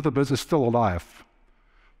Queen Elizabeth is still alive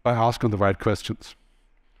by asking the right questions,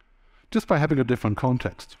 just by having a different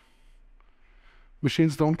context.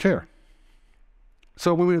 Machines don't care.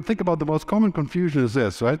 So when we think about the most common confusion is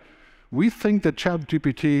this, right? We think that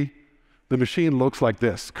ChatGPT, the machine, looks like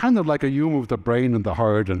this, kind of like a human with the brain and the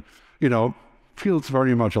heart and, feels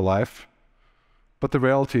very much alive. But the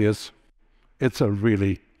reality is, it's a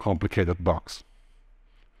really complicated box.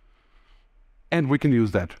 And we can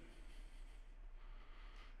use that.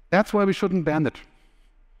 That's why we shouldn't ban it.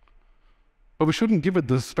 But we shouldn't give it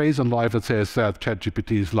the space in life that says that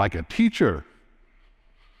ChatGPT is like a teacher.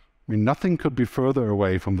 I mean, nothing could be further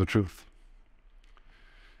away from the truth.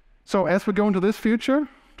 So as we go into this future,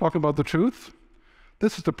 talking about the truth,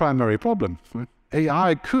 this is the primary problem. Right?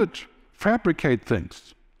 AI could fabricate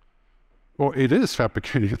things, or it is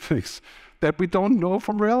fabricating things, that we don't know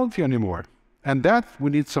from reality anymore. And that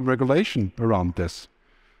we need some regulation around this.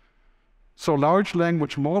 So large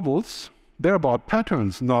language models, they're about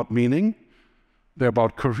patterns, not meaning. They're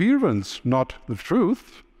about coherence, not the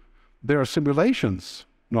truth. They're simulations,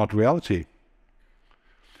 not reality.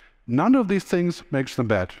 None of these things makes them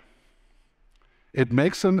bad. It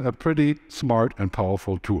makes them a pretty smart and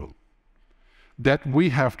powerful tool that we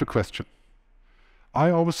have to question.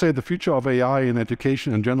 I always say the future of AI in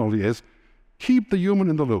education and generally is keep the human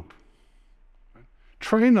in the loop.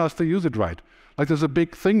 Train us to use it right. Like there's a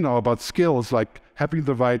big thing now about skills, like having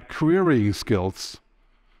the right querying skills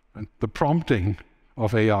and the prompting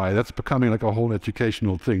of AI. That's becoming like a whole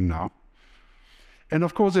educational thing now. And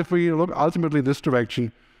of course, if we look ultimately in this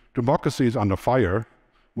direction, democracy is under fire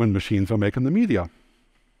when machines are making the media.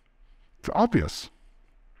 It's obvious.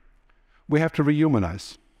 We have to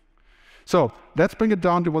rehumanize. So let's bring it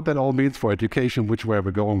down to what that all means for education, which way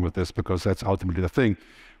we're going with this, because that's ultimately the thing.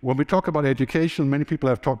 When we talk about education, many people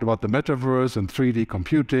have talked about the metaverse and 3D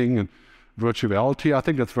computing and virtual reality. I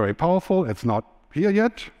think that's very powerful. It's not here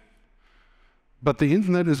yet, but the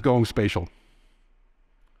internet is going spatial.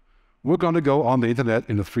 We're going to go on the internet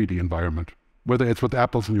in a 3D environment, whether it's with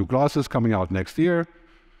Apple's new glasses coming out next year.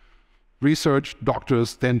 Research,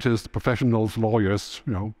 doctors, dentists, professionals, lawyers,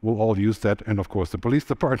 will all use that, and of course the police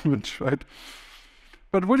department, right?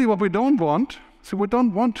 But really what we don't want, we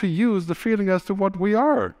don't want to use the feeling as to what we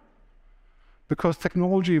are, because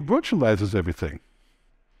technology virtualizes everything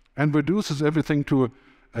and reduces everything to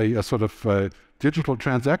a sort of digital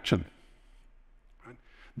transaction.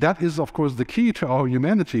 That is, of course, the key to our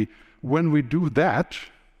humanity. When we do that,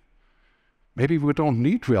 maybe we don't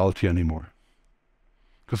need reality anymore,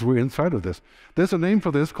 because we're inside of this. There's a name for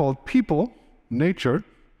this called people-nature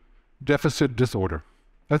deficit disorder.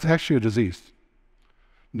 That's actually a disease.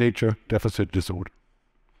 Nature deficit disorder.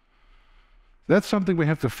 That's something we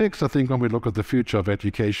have to fix, I think, when we look at the future of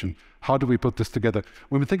education. How do we put this together?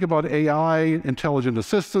 When we think about AI, intelligent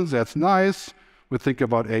assistants, that's nice. We think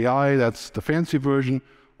about AI, that's the fancy version.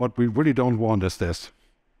 What we really don't want is this,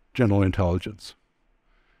 general intelligence.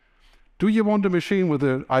 Do you want a machine with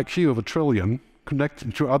an IQ of 1 trillion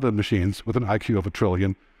connecting to other machines with an IQ of 1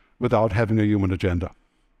 trillion without having a human agenda?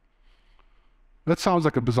 That sounds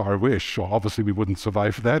like a bizarre wish, or obviously we wouldn't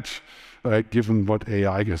survive that, given what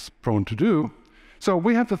AI is prone to do. So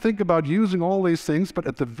we have to think about using all these things, but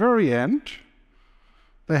at the very end,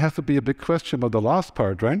 there has to be a big question about the last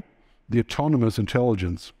part, right? The autonomous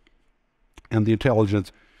intelligence, and the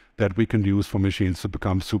intelligence that we can use for machines to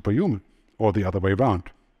become superhuman, or the other way around.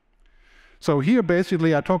 So here,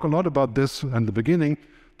 basically, I talk a lot about this in the beginning,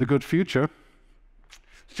 the good future.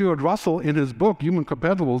 Stuart Russell, in his book, Human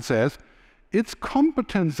Compatible, says, it's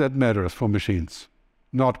competence that matters for machines,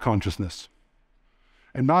 not consciousness.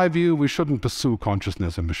 In my view, we shouldn't pursue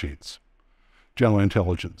consciousness in machines, general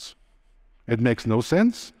intelligence. It makes no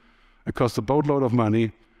sense. It costs a boatload of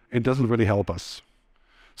money. It doesn't really help us.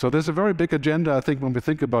 So there's a very big agenda, I think, when we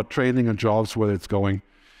think about training and jobs, where it's going,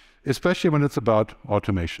 especially when it's about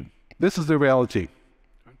automation. This is the reality.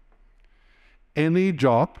 Any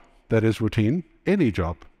job that is routine, any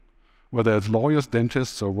job, whether it's lawyers,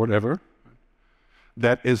 dentists, or whatever,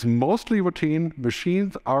 that is mostly routine,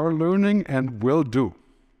 machines are learning and will do.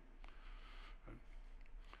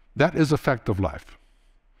 That is a fact of life.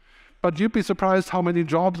 But you'd be surprised how many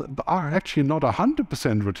jobs are actually not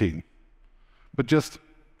 100% routine, but just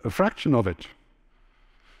a fraction of it.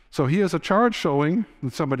 So here's a chart showing,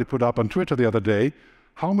 that somebody put up on Twitter the other day,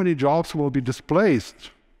 how many jobs will be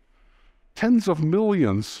displaced. Tens of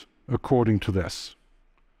millions, according to this.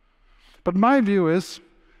 But my view is,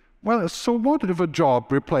 well, so what if a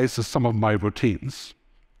job replaces some of my routines?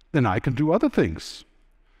 Then I can do other things.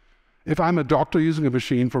 If I'm a doctor using a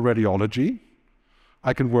machine for radiology,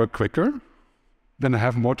 I can work quicker, then I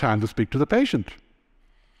have more time to speak to the patient.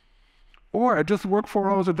 Or I just work 4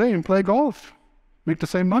 hours a day and play golf, make the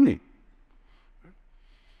same money.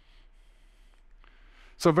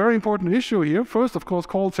 So very important issue here. First, of course,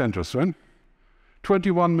 call centers, right?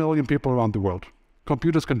 21 million people around the world.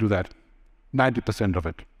 Computers can do that, 90% of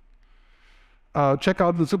it. Check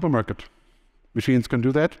out the supermarket. Machines can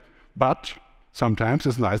do that, but sometimes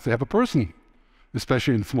it's nice to have a person,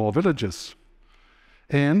 especially in small villages.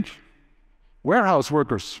 And warehouse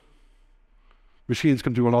workers. Machines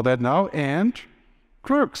can do all that now, and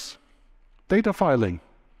clerks, data filing,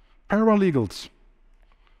 paralegals.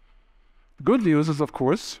 The good news is, of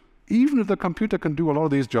course, even if the computer can do a lot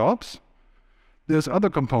of these jobs, there's other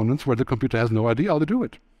components where the computer has no idea how to do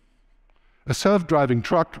it. A self-driving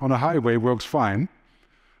truck on a highway works fine,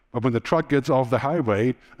 but when the truck gets off the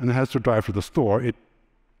highway and has to drive to the store, it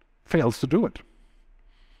fails to do it.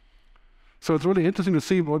 So it's really interesting to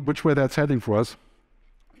see which way that's heading for us.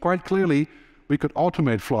 Quite clearly, we could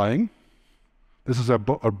automate flying. This is a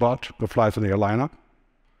bot that flies an airliner.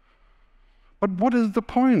 But what is the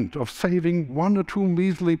point of saving 1 or 2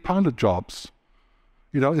 measly pilot jobs?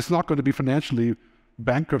 You know, it's not going to be financially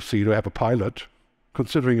bankruptcy to have a pilot,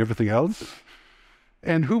 considering everything else.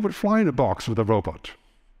 And who would fly in a box with a robot?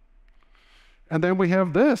 And then we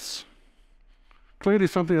have this. Clearly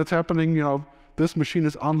something that's happening, you know, this machine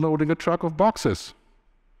is unloading a truck of boxes.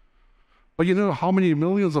 But you know how many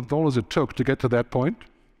millions of dollars it took to get to that point?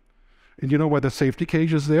 And you know where the safety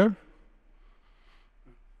cage is there?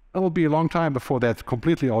 It'll be a long time before that's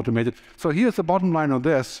completely automated. So here's the bottom line on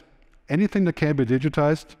this. Anything that can be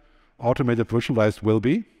digitized, automated, virtualized will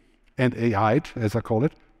be, and AI'd, as I call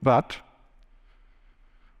it, but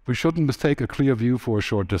we shouldn't mistake a clear view for a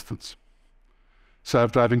short distance.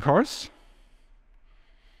 Self-driving cars.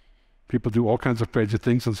 People do all kinds of crazy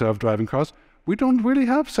things in self-driving cars. We don't really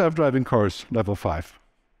have self-driving cars level 5.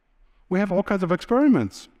 We have all kinds of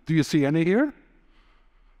experiments. Do you see any here?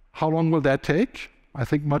 How long will that take? I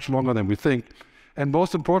think much longer than we think. And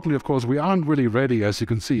most importantly, of course, we aren't really ready, as you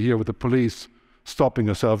can see here with the police stopping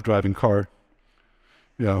a self-driving car,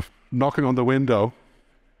 you know, knocking on the window.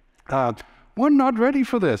 We're not ready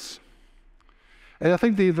for this. And I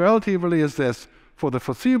think the reality really is this. For the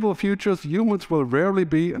foreseeable futures, humans will rarely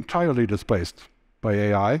be entirely displaced by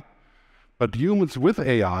AI, but humans with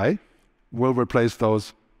AI will replace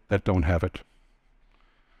those that don't have it.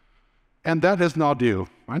 And that is not you,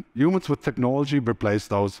 right? Humans with technology replace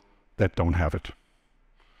those that don't have it.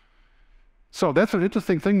 So that's an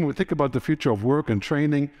interesting thing when we think about the future of work and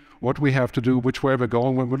training, what we have to do, which way we're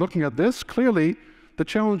going. When we're looking at this, clearly the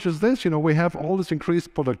challenge is this, you know, we have all this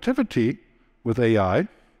increased productivity with AI,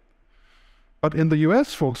 but in the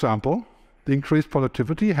US, for example, the increased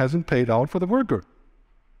productivity hasn't paid out for the worker.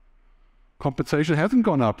 Compensation hasn't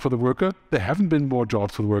gone up for the worker. There haven't been more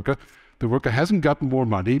jobs for the worker. The worker hasn't gotten more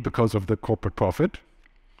money because of the corporate profit.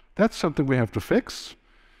 That's something we have to fix.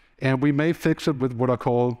 And we may fix it with what I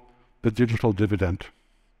call the digital dividend.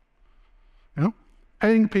 You know,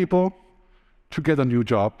 paying people to get a new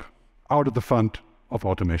job out of the fund of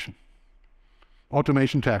automation.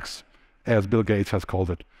 Automation tax, as Bill Gates has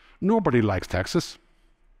called it. Nobody likes taxes,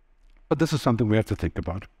 but this is something we have to think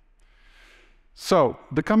about. So,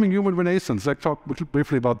 the coming human renaissance, let's talk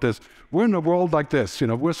briefly about this. We're in a world like this, you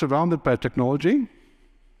know, we're surrounded by technology.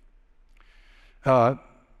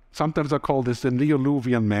 Sometimes I call this the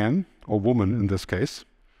Neoluvian man, or woman in this case,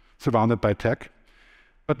 surrounded by tech.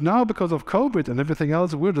 But now, because of COVID and everything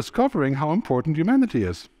else, we're discovering how important humanity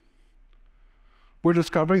is. We're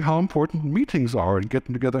discovering how important meetings are and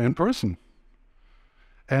getting together in person,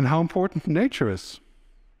 and how important nature is.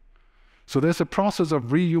 So there's a process of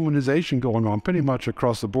rehumanization going on pretty much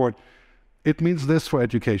across the board. It means this for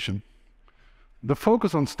education. The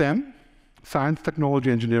focus on STEM, science, technology,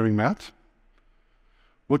 engineering, math,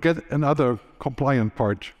 will get another compliant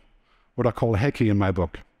part, what I call HECI in my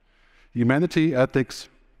book. Humanity, ethics,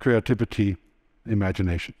 creativity,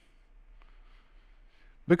 imagination.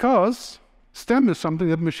 Because STEM is something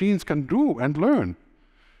that machines can do and learn.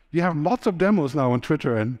 You have lots of demos now on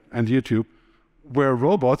Twitter and YouTube where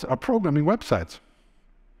robots are programming websites.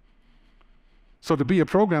 So to be a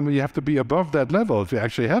programmer, you have to be above that level to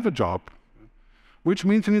actually have a job, which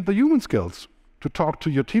means you need the human skills to talk to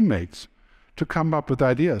your teammates, to come up with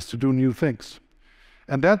ideas, to do new things.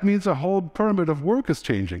 And that means a whole pyramid of work is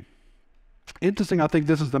changing. Interesting, I think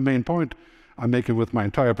this is the main point I'm making with my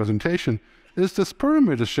entire presentation, is this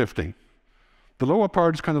pyramid is shifting. The lower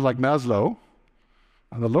part is kind of like Maslow,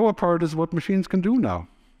 and the lower part is what machines can do now.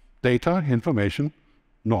 Data, information,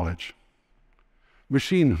 knowledge.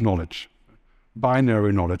 Machine knowledge,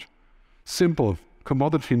 binary knowledge, simple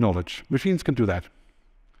commodity knowledge. Machines can do that.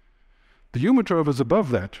 The human curve is above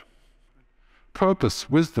that. Purpose,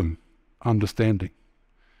 wisdom, understanding.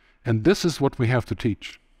 And this is what we have to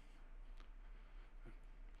teach.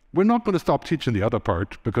 We're not going to stop teaching the other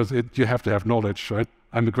part, because you have to have knowledge, right?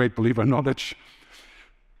 I'm a great believer in knowledge.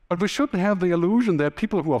 But we shouldn't have the illusion that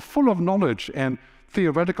people who are full of knowledge and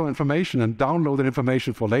theoretical information and downloaded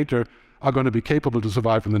information for later are going to be capable to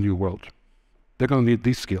survive in the new world. They're going to need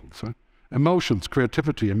these skills, right? Emotions,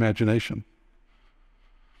 creativity, imagination.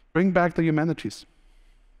 Bring back the humanities.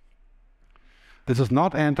 This is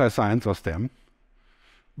not anti-science or STEM,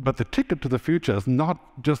 but the ticket to the future is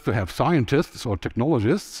not just to have scientists or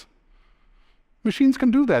technologists. Machines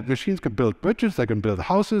can do that. Machines can build bridges, they can build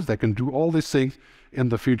houses, they can do all these things in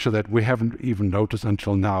the future that we haven't even noticed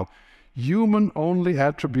until now. Human-only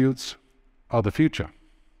attributes are the future,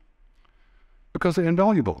 because they're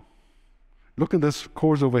invaluable. Look at this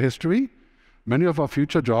course over history. Many of our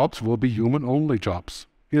future jobs will be human-only jobs.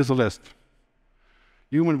 Here's a list.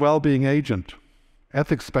 Human well-being agent,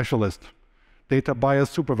 ethics specialist, data bias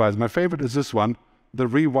supervisor. My favorite is this one, the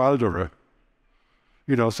rewilderer.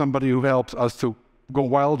 You know, somebody who helps us to go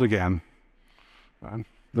wild again.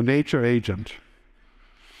 The nature agent.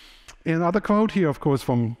 Another quote here, of course,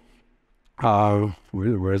 from,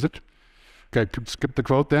 where is it? Okay, skip the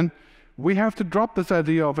quote then. We have to drop this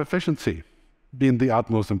idea of efficiency being the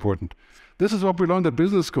utmost important. This is what we learned at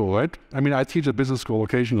business school, right? I mean, I teach at business school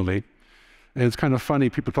occasionally, and it's kind of funny,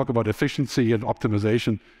 people talk about efficiency and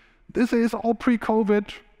optimization. This is all pre-COVID,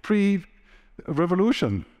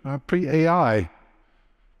 pre-revolution, pre-AI.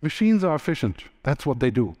 Machines are efficient. That's what they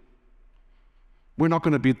do. We're not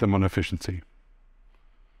going to beat them on efficiency.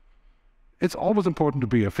 It's always important to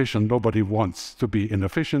be efficient. Nobody wants to be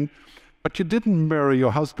inefficient. But you didn't marry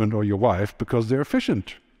your husband or your wife because they're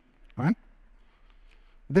efficient, right?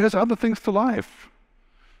 There's other things to life.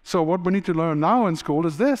 So what we need to learn now in school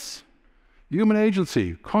is this. Human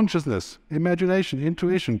agency, consciousness, imagination,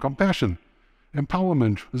 intuition, compassion,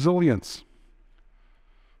 empowerment, resilience.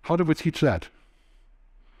 How do we teach that?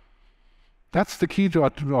 That's the key to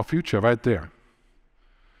our future right there.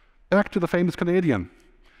 Back to the famous Canadian.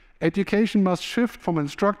 Education must shift from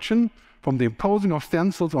instruction, from the imposing of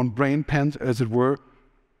stencils on brain pens, as it were,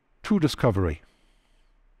 to discovery.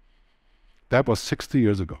 That was 60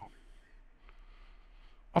 years ago.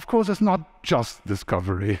 Of course, it's not just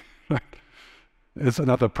discovery. It's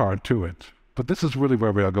another part to it. But this is really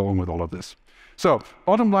where we are going with all of this. So,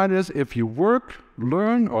 bottom line is, if you work,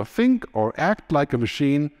 learn, or think, or act like a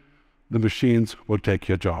machine, the machines will take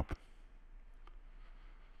your job.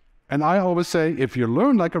 And I always say, if you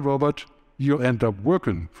learn like a robot, you'll end up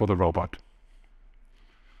working for the robot.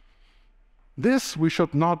 This we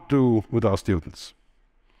should not do with our students.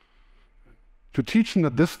 To teach them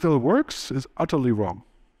that this still works is utterly wrong.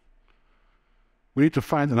 We need to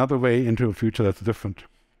find another way into a future that's different.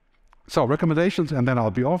 So, recommendations, and then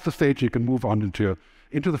I'll be off the stage. You can move on into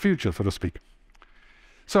the future, so to speak.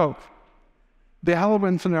 So, the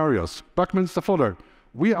Halloween scenarios, Buckminster Fuller.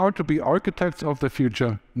 We are to be architects of the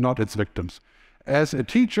future, not its victims. As a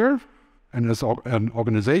teacher and as an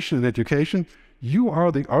organization in education, you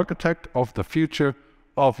are the architect of the future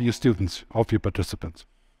of your students, of your participants.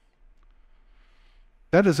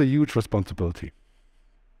 That is a huge responsibility.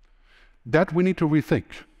 That we need to rethink.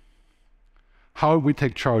 How we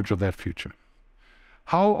take charge of that future.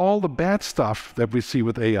 How all the bad stuff that we see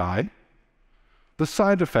with AI, the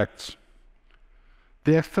side effects,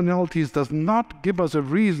 the externalities does not give us a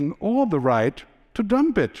reason or the right to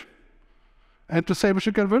dump it and to say we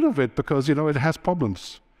should get rid of it because, you know, it has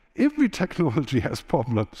problems. Every technology has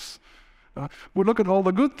problems. We look at all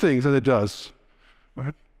the good things that it does.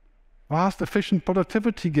 Right? Vast, efficient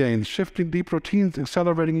productivity gains, shifting deep routines,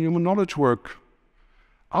 accelerating human knowledge work.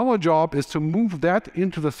 Our job is to move that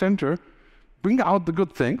into the center, bring out the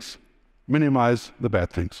good things, minimize the bad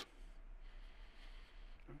things.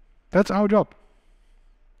 That's our job.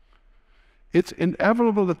 It's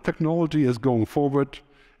inevitable that technology is going forward,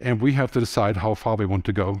 and we have to decide how far we want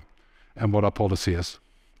to go and what our policy is.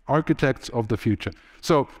 Architects of the future.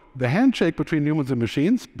 So the handshake between humans and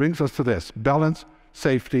machines brings us to this: balance,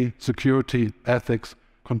 safety, security, ethics,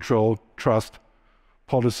 control, trust,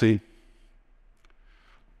 policy.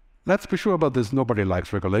 Let's be sure about this. Nobody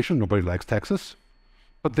likes regulation, nobody likes taxes,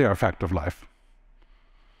 but they are a fact of life.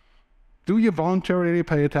 Do you voluntarily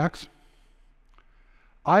pay a tax?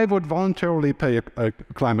 I would voluntarily pay a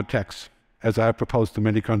climate tax, as I have proposed to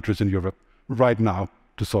many countries in Europe. right now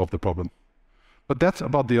to solve the problem. But that's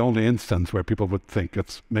about the only instance where people would think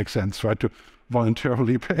it makes sense, right, to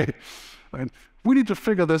voluntarily pay. And we need to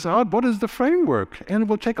figure this out. What is the framework? And it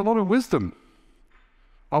will take a lot of wisdom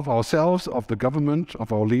of ourselves, of the government,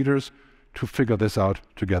 of our leaders, to figure this out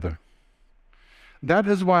together. That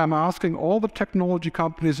is why I'm asking all the technology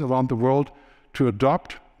companies around the world to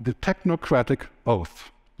adopt the technocratic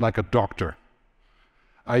oath, like a doctor.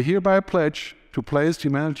 I hereby pledge to place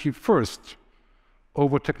humanity first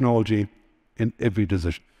over technology in every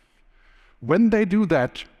decision. When they do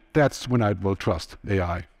that, that's when I will trust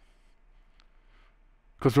AI.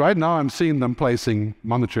 Because right now I'm seeing them placing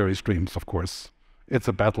monetary streams, of course. It's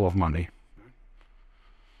a battle of money.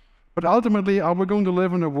 But ultimately, are we going to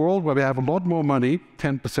live in a world where we have a lot more money?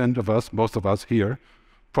 10% of us, most of us here,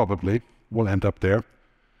 probably will end up there.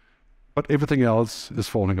 But everything else is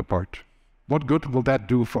falling apart. What good will that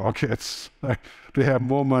do for our kids? To have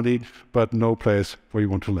more money, but no place where you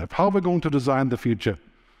want to live. How are we going to design the future,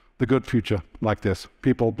 the good future like this?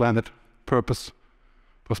 People, planet, purpose,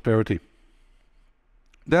 prosperity.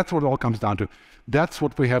 That's what it all comes down to. That's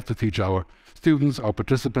what we have to teach our students, our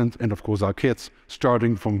participants, and of course our kids,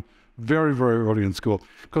 starting from very, very early in school.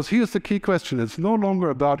 Because here's the key question. It's no longer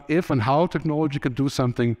about if and how technology can do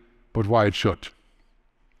something, but why it should.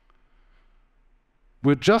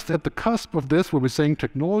 We're just at the cusp of this, where we're saying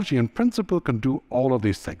technology in principle can do all of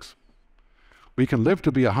these things. We can live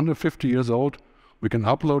to be 150 years old. We can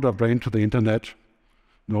upload our brain to the internet.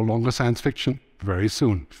 No longer science fiction, very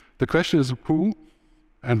soon. The question is who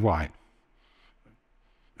and why?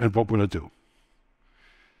 And what will it do?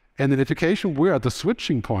 And in education, we're at the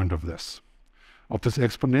switching point of this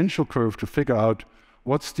exponential curve to figure out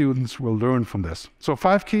what students will learn from this. So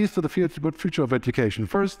 5 keys to the good future of education.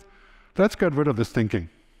 First, let's get rid of this thinking.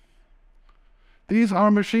 These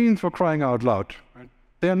are machines, for crying out loud. Right?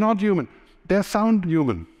 They're not human. They sound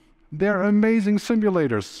human. They're amazing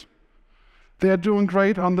simulators. They're doing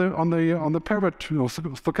great on the parrot,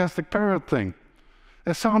 stochastic parrot thing.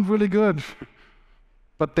 They sound really good,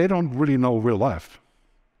 but they don't really know real life.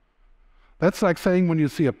 That's like saying when you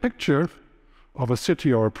see a picture of a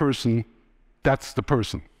city or a person, that's the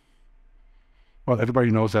person. Well, everybody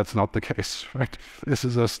knows that's not the case, right? This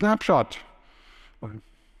is a snapshot. A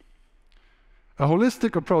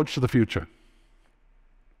holistic approach to the future.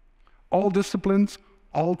 All disciplines,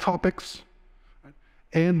 all topics,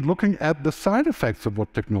 and looking at the side effects of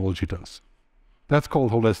what technology does. That's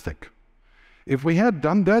called holistic. If we had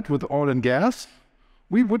done that with oil and gas,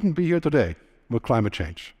 we wouldn't be here today with climate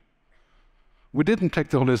change. We didn't take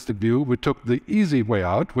the holistic view, we took the easy way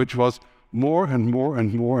out, which was more and more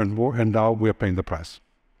and more and more, and now we're paying the price.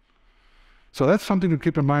 So that's something to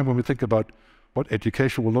keep in mind when we think about what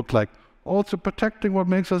education will look like. Also protecting what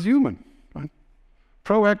makes us human. Right?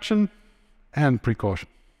 Proaction and precaution.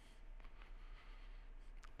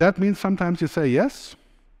 That means sometimes you say yes,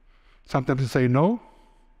 sometimes you say no.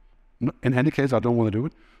 In any case, I don't want to do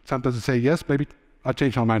it. Sometimes you say yes, maybe I'll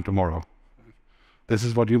change my mind tomorrow. This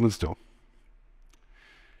is what humans do.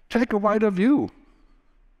 Take a wider view.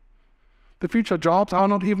 The future jobs are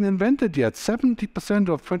not even invented yet. 70%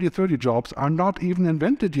 of 2030 jobs are not even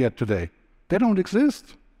invented yet today. They don't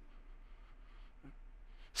exist.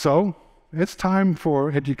 So it's time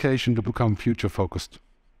for education to become future-focused,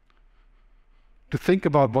 to think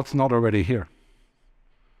about what's not already here,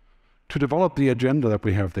 to develop the agenda that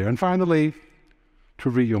we have there, and finally, to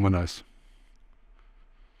rehumanize.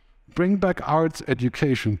 Bring back arts,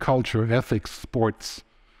 education, culture, ethics, sports.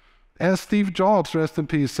 As Steve Jobs, rest in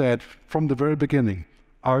peace, said from the very beginning,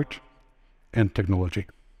 art and technology.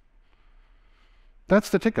 That's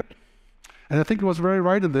the ticket. And I think he was very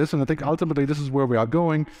right in this, and I think ultimately this is where we are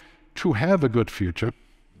going to have a good future.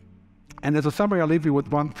 And as a summary, I'll leave you with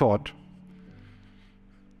one thought.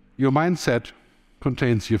 Your mindset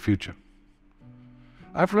contains your future.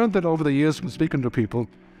 I've learned that over the years from speaking to people,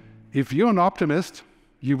 if you're an optimist,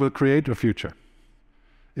 you will create a future.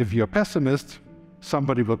 If you're a pessimist,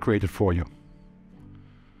 somebody will create it for you.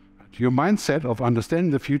 Your mindset of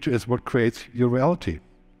understanding the future is what creates your reality.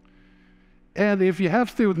 And if you have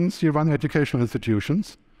students, you run educational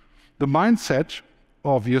institutions, the mindset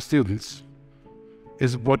of your students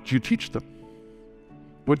is what you teach them,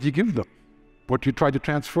 what you give them, what you try to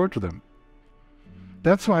transfer to them.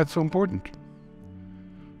 That's why it's so important.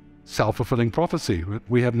 Self-fulfilling prophecy.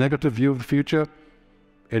 We have negative view of the future,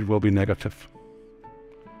 it will be negative.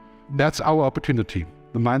 That's our opportunity.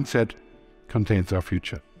 The mindset contains our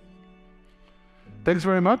future. Thanks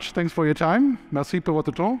very much. Thanks for your time. Merci pour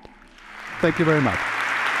votre temps. Thank you very much.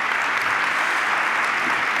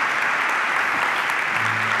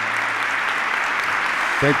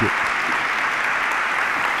 Thank you.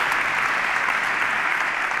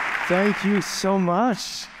 Thank you so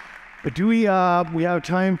much. We have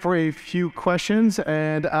time for a few questions,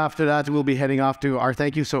 and after that we'll be heading off to our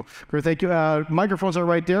thank you. So thank you. Microphones are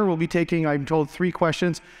right there. We'll be taking, I'm told, 3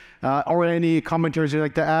 questions. Or any commentaries you'd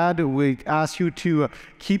like to add. We ask you to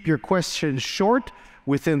keep your questions short,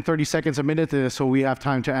 within 30 seconds, a minute, so we have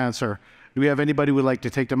time to answer. Do we have anybody who would like to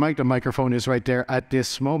take the mic? The microphone is right there at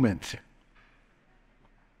this moment.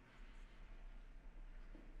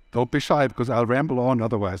 Don't be shy, because I'll ramble on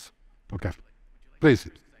otherwise. Okay. Please.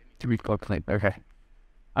 Okay.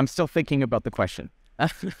 I'm still thinking about the question.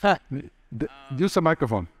 Use the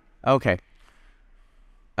microphone. Okay.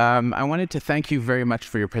 I wanted to thank you very much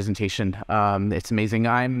for your presentation. It's amazing.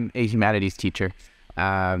 I'm a humanities teacher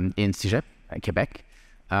in Cégep, Quebec,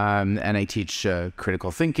 and I teach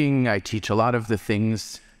critical thinking. I teach a lot of the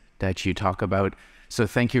things that you talk about. So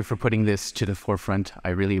thank you for putting this to the forefront. I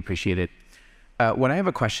really appreciate it. What I have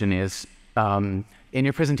a question is, in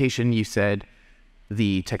your presentation, you said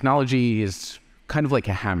the technology is kind of like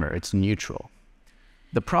a hammer. It's neutral.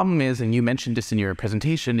 The problem is, and you mentioned this in your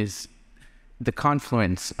presentation, is the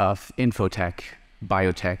confluence of infotech,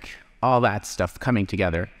 biotech, all that stuff coming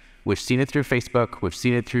together. We've seen it through Facebook. We've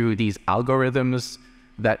seen it through these algorithms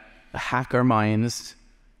that hack our minds,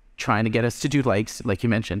 trying to get us to do likes, like you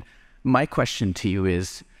mentioned. My question to you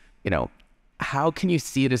is, how can you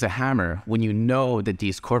see it as a hammer when you know that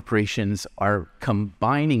these corporations are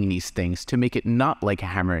combining these things to make it not like a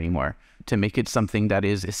hammer anymore, to make it something that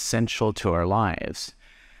is essential to our lives?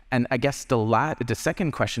 And I guess the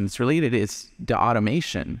second question that's related is the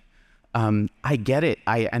automation. I get it.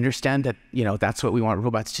 I understand that, that's what we want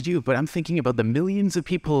robots to do, but I'm thinking about the millions of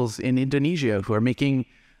people in Indonesia who are making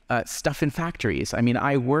stuff in factories. I mean,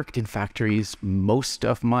 I worked in factories most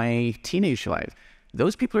of my teenage life.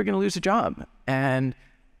 Those people are going to lose a job. And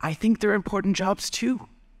I think they're important jobs too.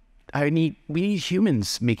 We need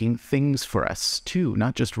humans making things for us too,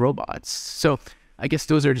 not just robots. So I guess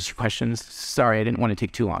those are just your questions. Sorry, I didn't want to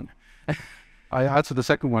take too long. I answer the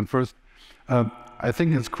second one first. I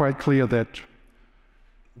think it's quite clear that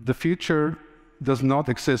the future does not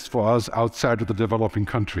exist for us outside of the developing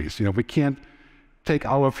countries. We can't take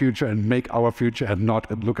our future and make our future and not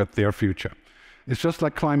look at their future. It's just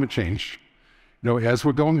like climate change. As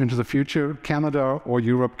we're going into the future, Canada or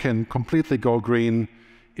Europe can completely go green.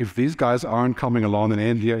 If these guys aren't coming along in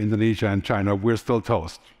India, Indonesia, and China, we're still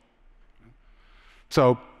toast.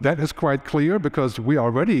 So that is quite clear, because we are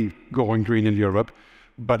already going green in Europe.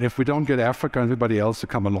 But if we don't get Africa and everybody else to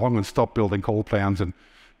come along and stop building coal plants, and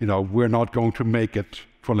we're not going to make it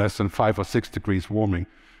for less than 5 or 6 degrees warming,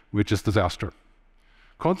 which is disaster.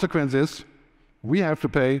 Consequence is, we have to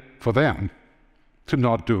pay for them to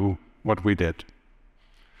not do what we did.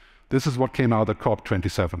 This is what came out at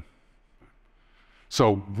COP27.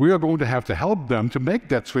 So we are going to have to help them to make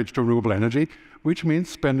that switch to renewable energy, which means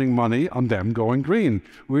spending money on them going green,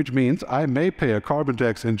 which means I may pay a carbon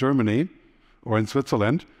tax in Germany or in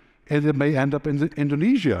Switzerland, and it may end up in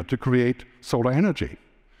Indonesia to create solar energy.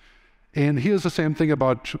 And here's the same thing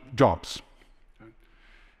about jobs.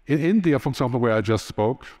 In India, for example, where I just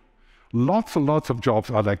spoke, lots and lots of jobs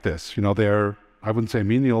are like this. They're, I wouldn't say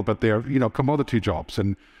menial, but they're, commodity jobs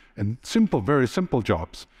and simple, very simple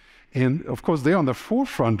jobs. And of course, they're on the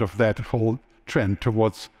forefront of that whole trend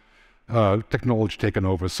towards technology taking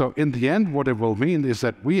over. So in the end, what it will mean is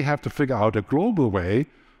that we have to figure out a global way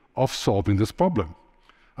of solving this problem,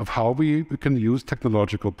 of how we can use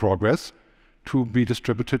technological progress to be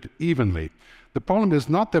distributed evenly. The problem is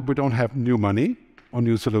not that we don't have new money or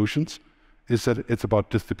new solutions, is that it's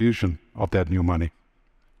about distribution of that new money.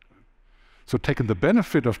 So taking the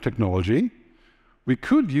benefit of technology, we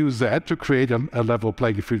could use that to create a level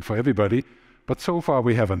playing field for everybody, but so far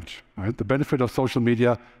we haven't. Right? The benefit of social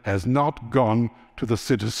media has not gone to the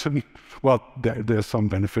citizen. Well, there's some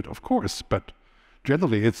benefit, of course, but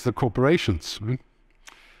generally it's the corporations. Right?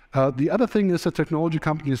 The other thing is the technology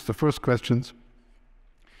companies, the first questions.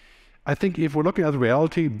 I think if we're looking at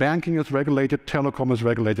reality, banking is regulated, telecom is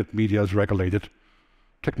regulated, media is regulated,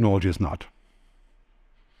 technology is not.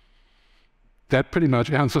 That pretty much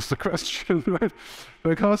answers the question, right?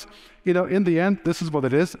 Because, in the end, this is what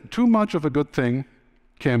it is. Too much of a good thing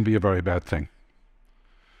can be a very bad thing.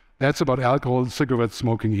 That's about alcohol, cigarettes,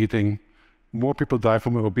 smoking, eating. More people die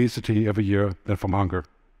from obesity every year than from hunger.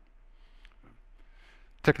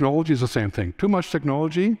 Technology is the same thing. Too much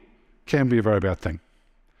technology can be a very bad thing.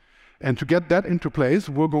 And to get that into place,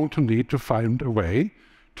 we're going to need to find a way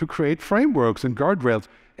to create frameworks and guardrails.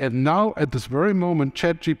 And now, at this very moment,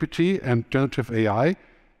 ChatGPT and generative AI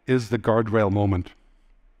is the guardrail moment,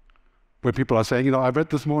 where people are saying, I read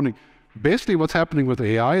this morning, basically what's happening with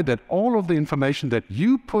AI, that all of the information that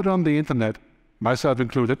you put on the internet, myself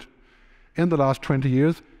included, in the last 20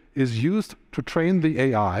 years, is used to train the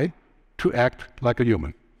AI to act like a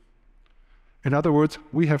human. In other words,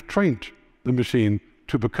 we have trained the machine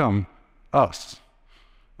to become us.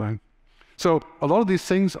 Right? So a lot of these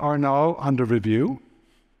things are now under review,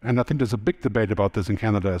 and I think there's a big debate about this in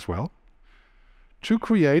Canada as well, to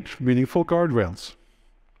create meaningful guardrails.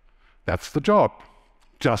 That's the job,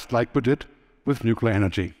 just like we did with nuclear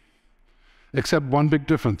energy. Except one big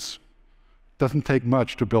difference. It doesn't take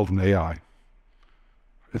much to build an AI.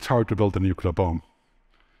 It's hard to build a nuclear bomb.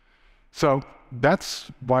 So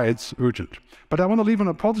that's why it's urgent. But I want to leave on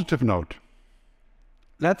a positive note.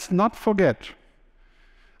 Let's not forget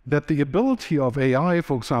that the ability of AI,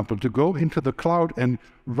 for example, to go into the cloud and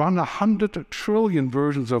run 100 trillion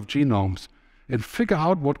versions of genomes and figure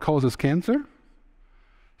out what causes cancer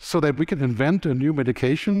so that we can invent a new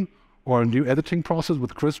medication or a new editing process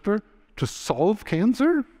with CRISPR to solve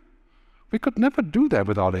cancer, we could never do that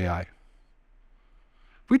without AI.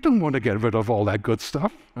 We don't want to get rid of all that good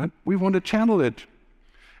stuff, right? We want to channel it.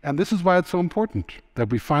 And this is why it's so important that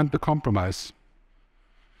we find the compromise.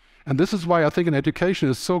 And this is why I think in education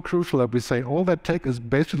is so crucial that we say all that tech is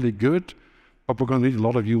basically good, but we're going to need a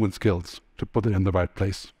lot of human skills to put it in the right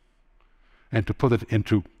place and to put it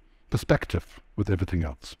into perspective with everything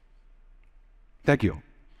else. Thank you.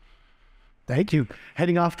 Thank you.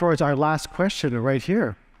 Heading off towards our last question right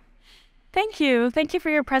here. Thank you. Thank you for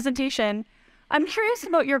your presentation. I'm curious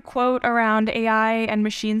about your quote around AI and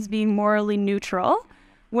machines being morally neutral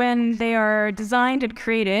when they are designed and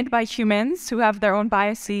created by humans who have their own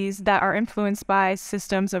biases that are influenced by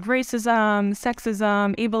systems of racism,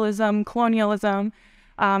 sexism, ableism, colonialism.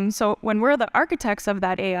 So when we're the architects of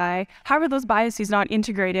that AI, how are those biases not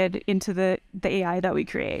integrated into the AI that we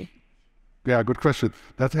create? Yeah, good question.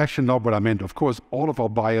 That's actually not what I meant. Of course, all of our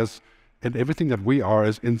bias and everything that we are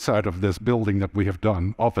is inside of this building that we have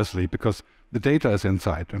done, obviously, because the data is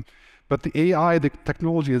inside. But the AI, the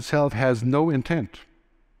technology itself, has no intent.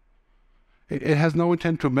 It has no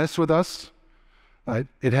intent to mess with us. Right?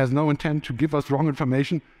 It has no intent to give us wrong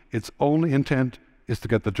information. Its only intent is to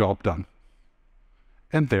get the job done.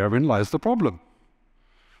 And therein lies the problem.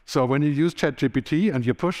 So when you use ChatGPT and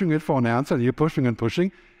you're pushing it for an answer, and you're pushing and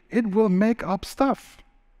pushing, it will make up stuff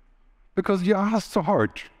because you asked so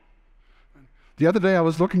hard. The other day I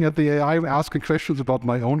was looking at the AI asking questions about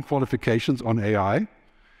my own qualifications on AI,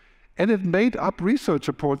 and it made up research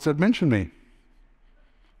reports that mentioned me.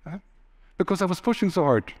 Because I was pushing so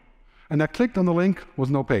hard. And I clicked on the link, was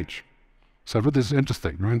no page. So this is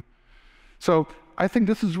interesting, right? So I think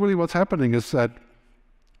this is really what's happening, is that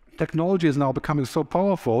technology is now becoming so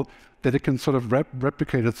powerful that it can sort of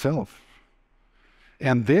replicate itself.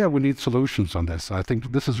 And there we need solutions on this. I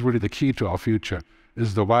think this is really the key to our future,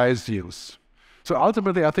 is the wise use. So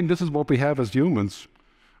ultimately, I think this is what we have as humans.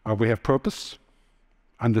 We have purpose,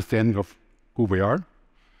 understanding of who we are.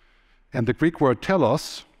 And the Greek word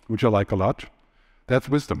telos, which I like a lot, that's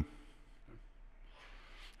wisdom.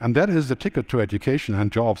 And that is the ticket to education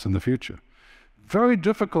and jobs in the future. Very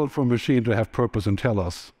difficult for a machine to have purpose and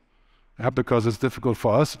telos. Because it's difficult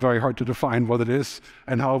for us, very hard to define what it is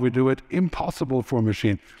and how we do it, impossible for a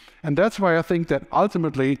machine. And that's why I think that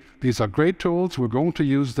ultimately these are great tools, we're going to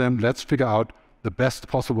use them, let's figure out the best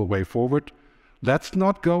possible way forward. Let's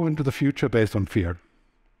not go into the future based on fear.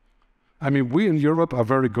 I mean, we in Europe are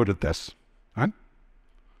very good at this, right?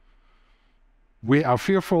 We are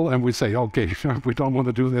fearful and we say, okay, we don't want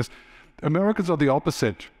to do this. Americans are the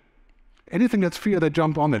opposite. Anything that's fear, they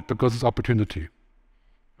jump on it because it's opportunity.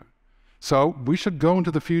 So we should go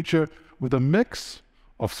into the future with a mix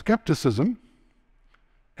of skepticism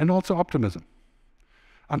and also optimism.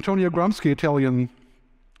 Antonio Gramsci, Italian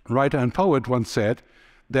writer and poet, once said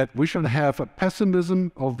that we should have a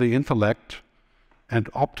pessimism of the intellect and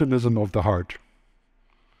optimism of the heart.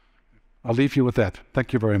 I'll leave you with that.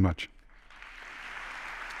 Thank you very much.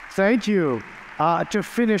 Thank you. To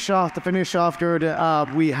finish off, Gerd,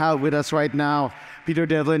 we have with us right now Peter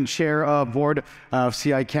Devlin, Chair of Board of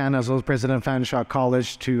CI Canada, as well as President of Fanshawe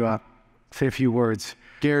College, to say a few words.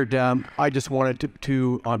 Gerd, I just wanted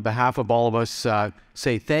to, on behalf of all of us,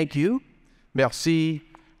 say thank you. Merci.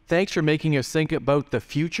 Thanks for making us think about the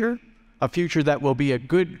future, a future that will be a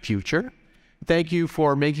good future. Thank you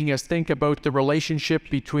for making us think about the relationship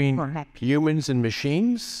between humans and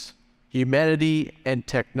machines, humanity and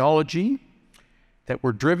technology, that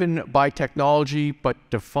we're driven by technology but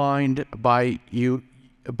defined by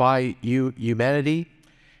humanity,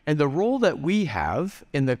 and the role that we have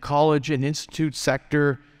in the college and institute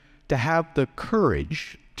sector to have the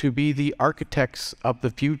courage to be the architects of the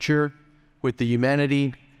future with the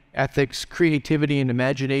humanity, ethics, creativity, and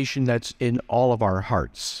imagination that's in all of our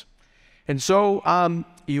hearts. And so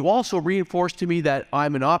you also reinforced to me that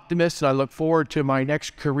I'm an optimist and I look forward to my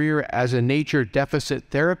next career as a nature deficit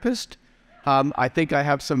therapist. I think I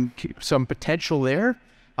have some potential there.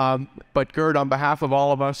 But Gerd, on behalf of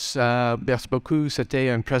all of us, merci beaucoup.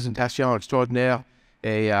 C'était une présentation extraordinaire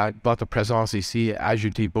et votre présence ici a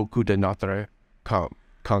ajouté beaucoup de notre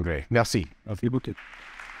congrès. Merci. Merci beaucoup.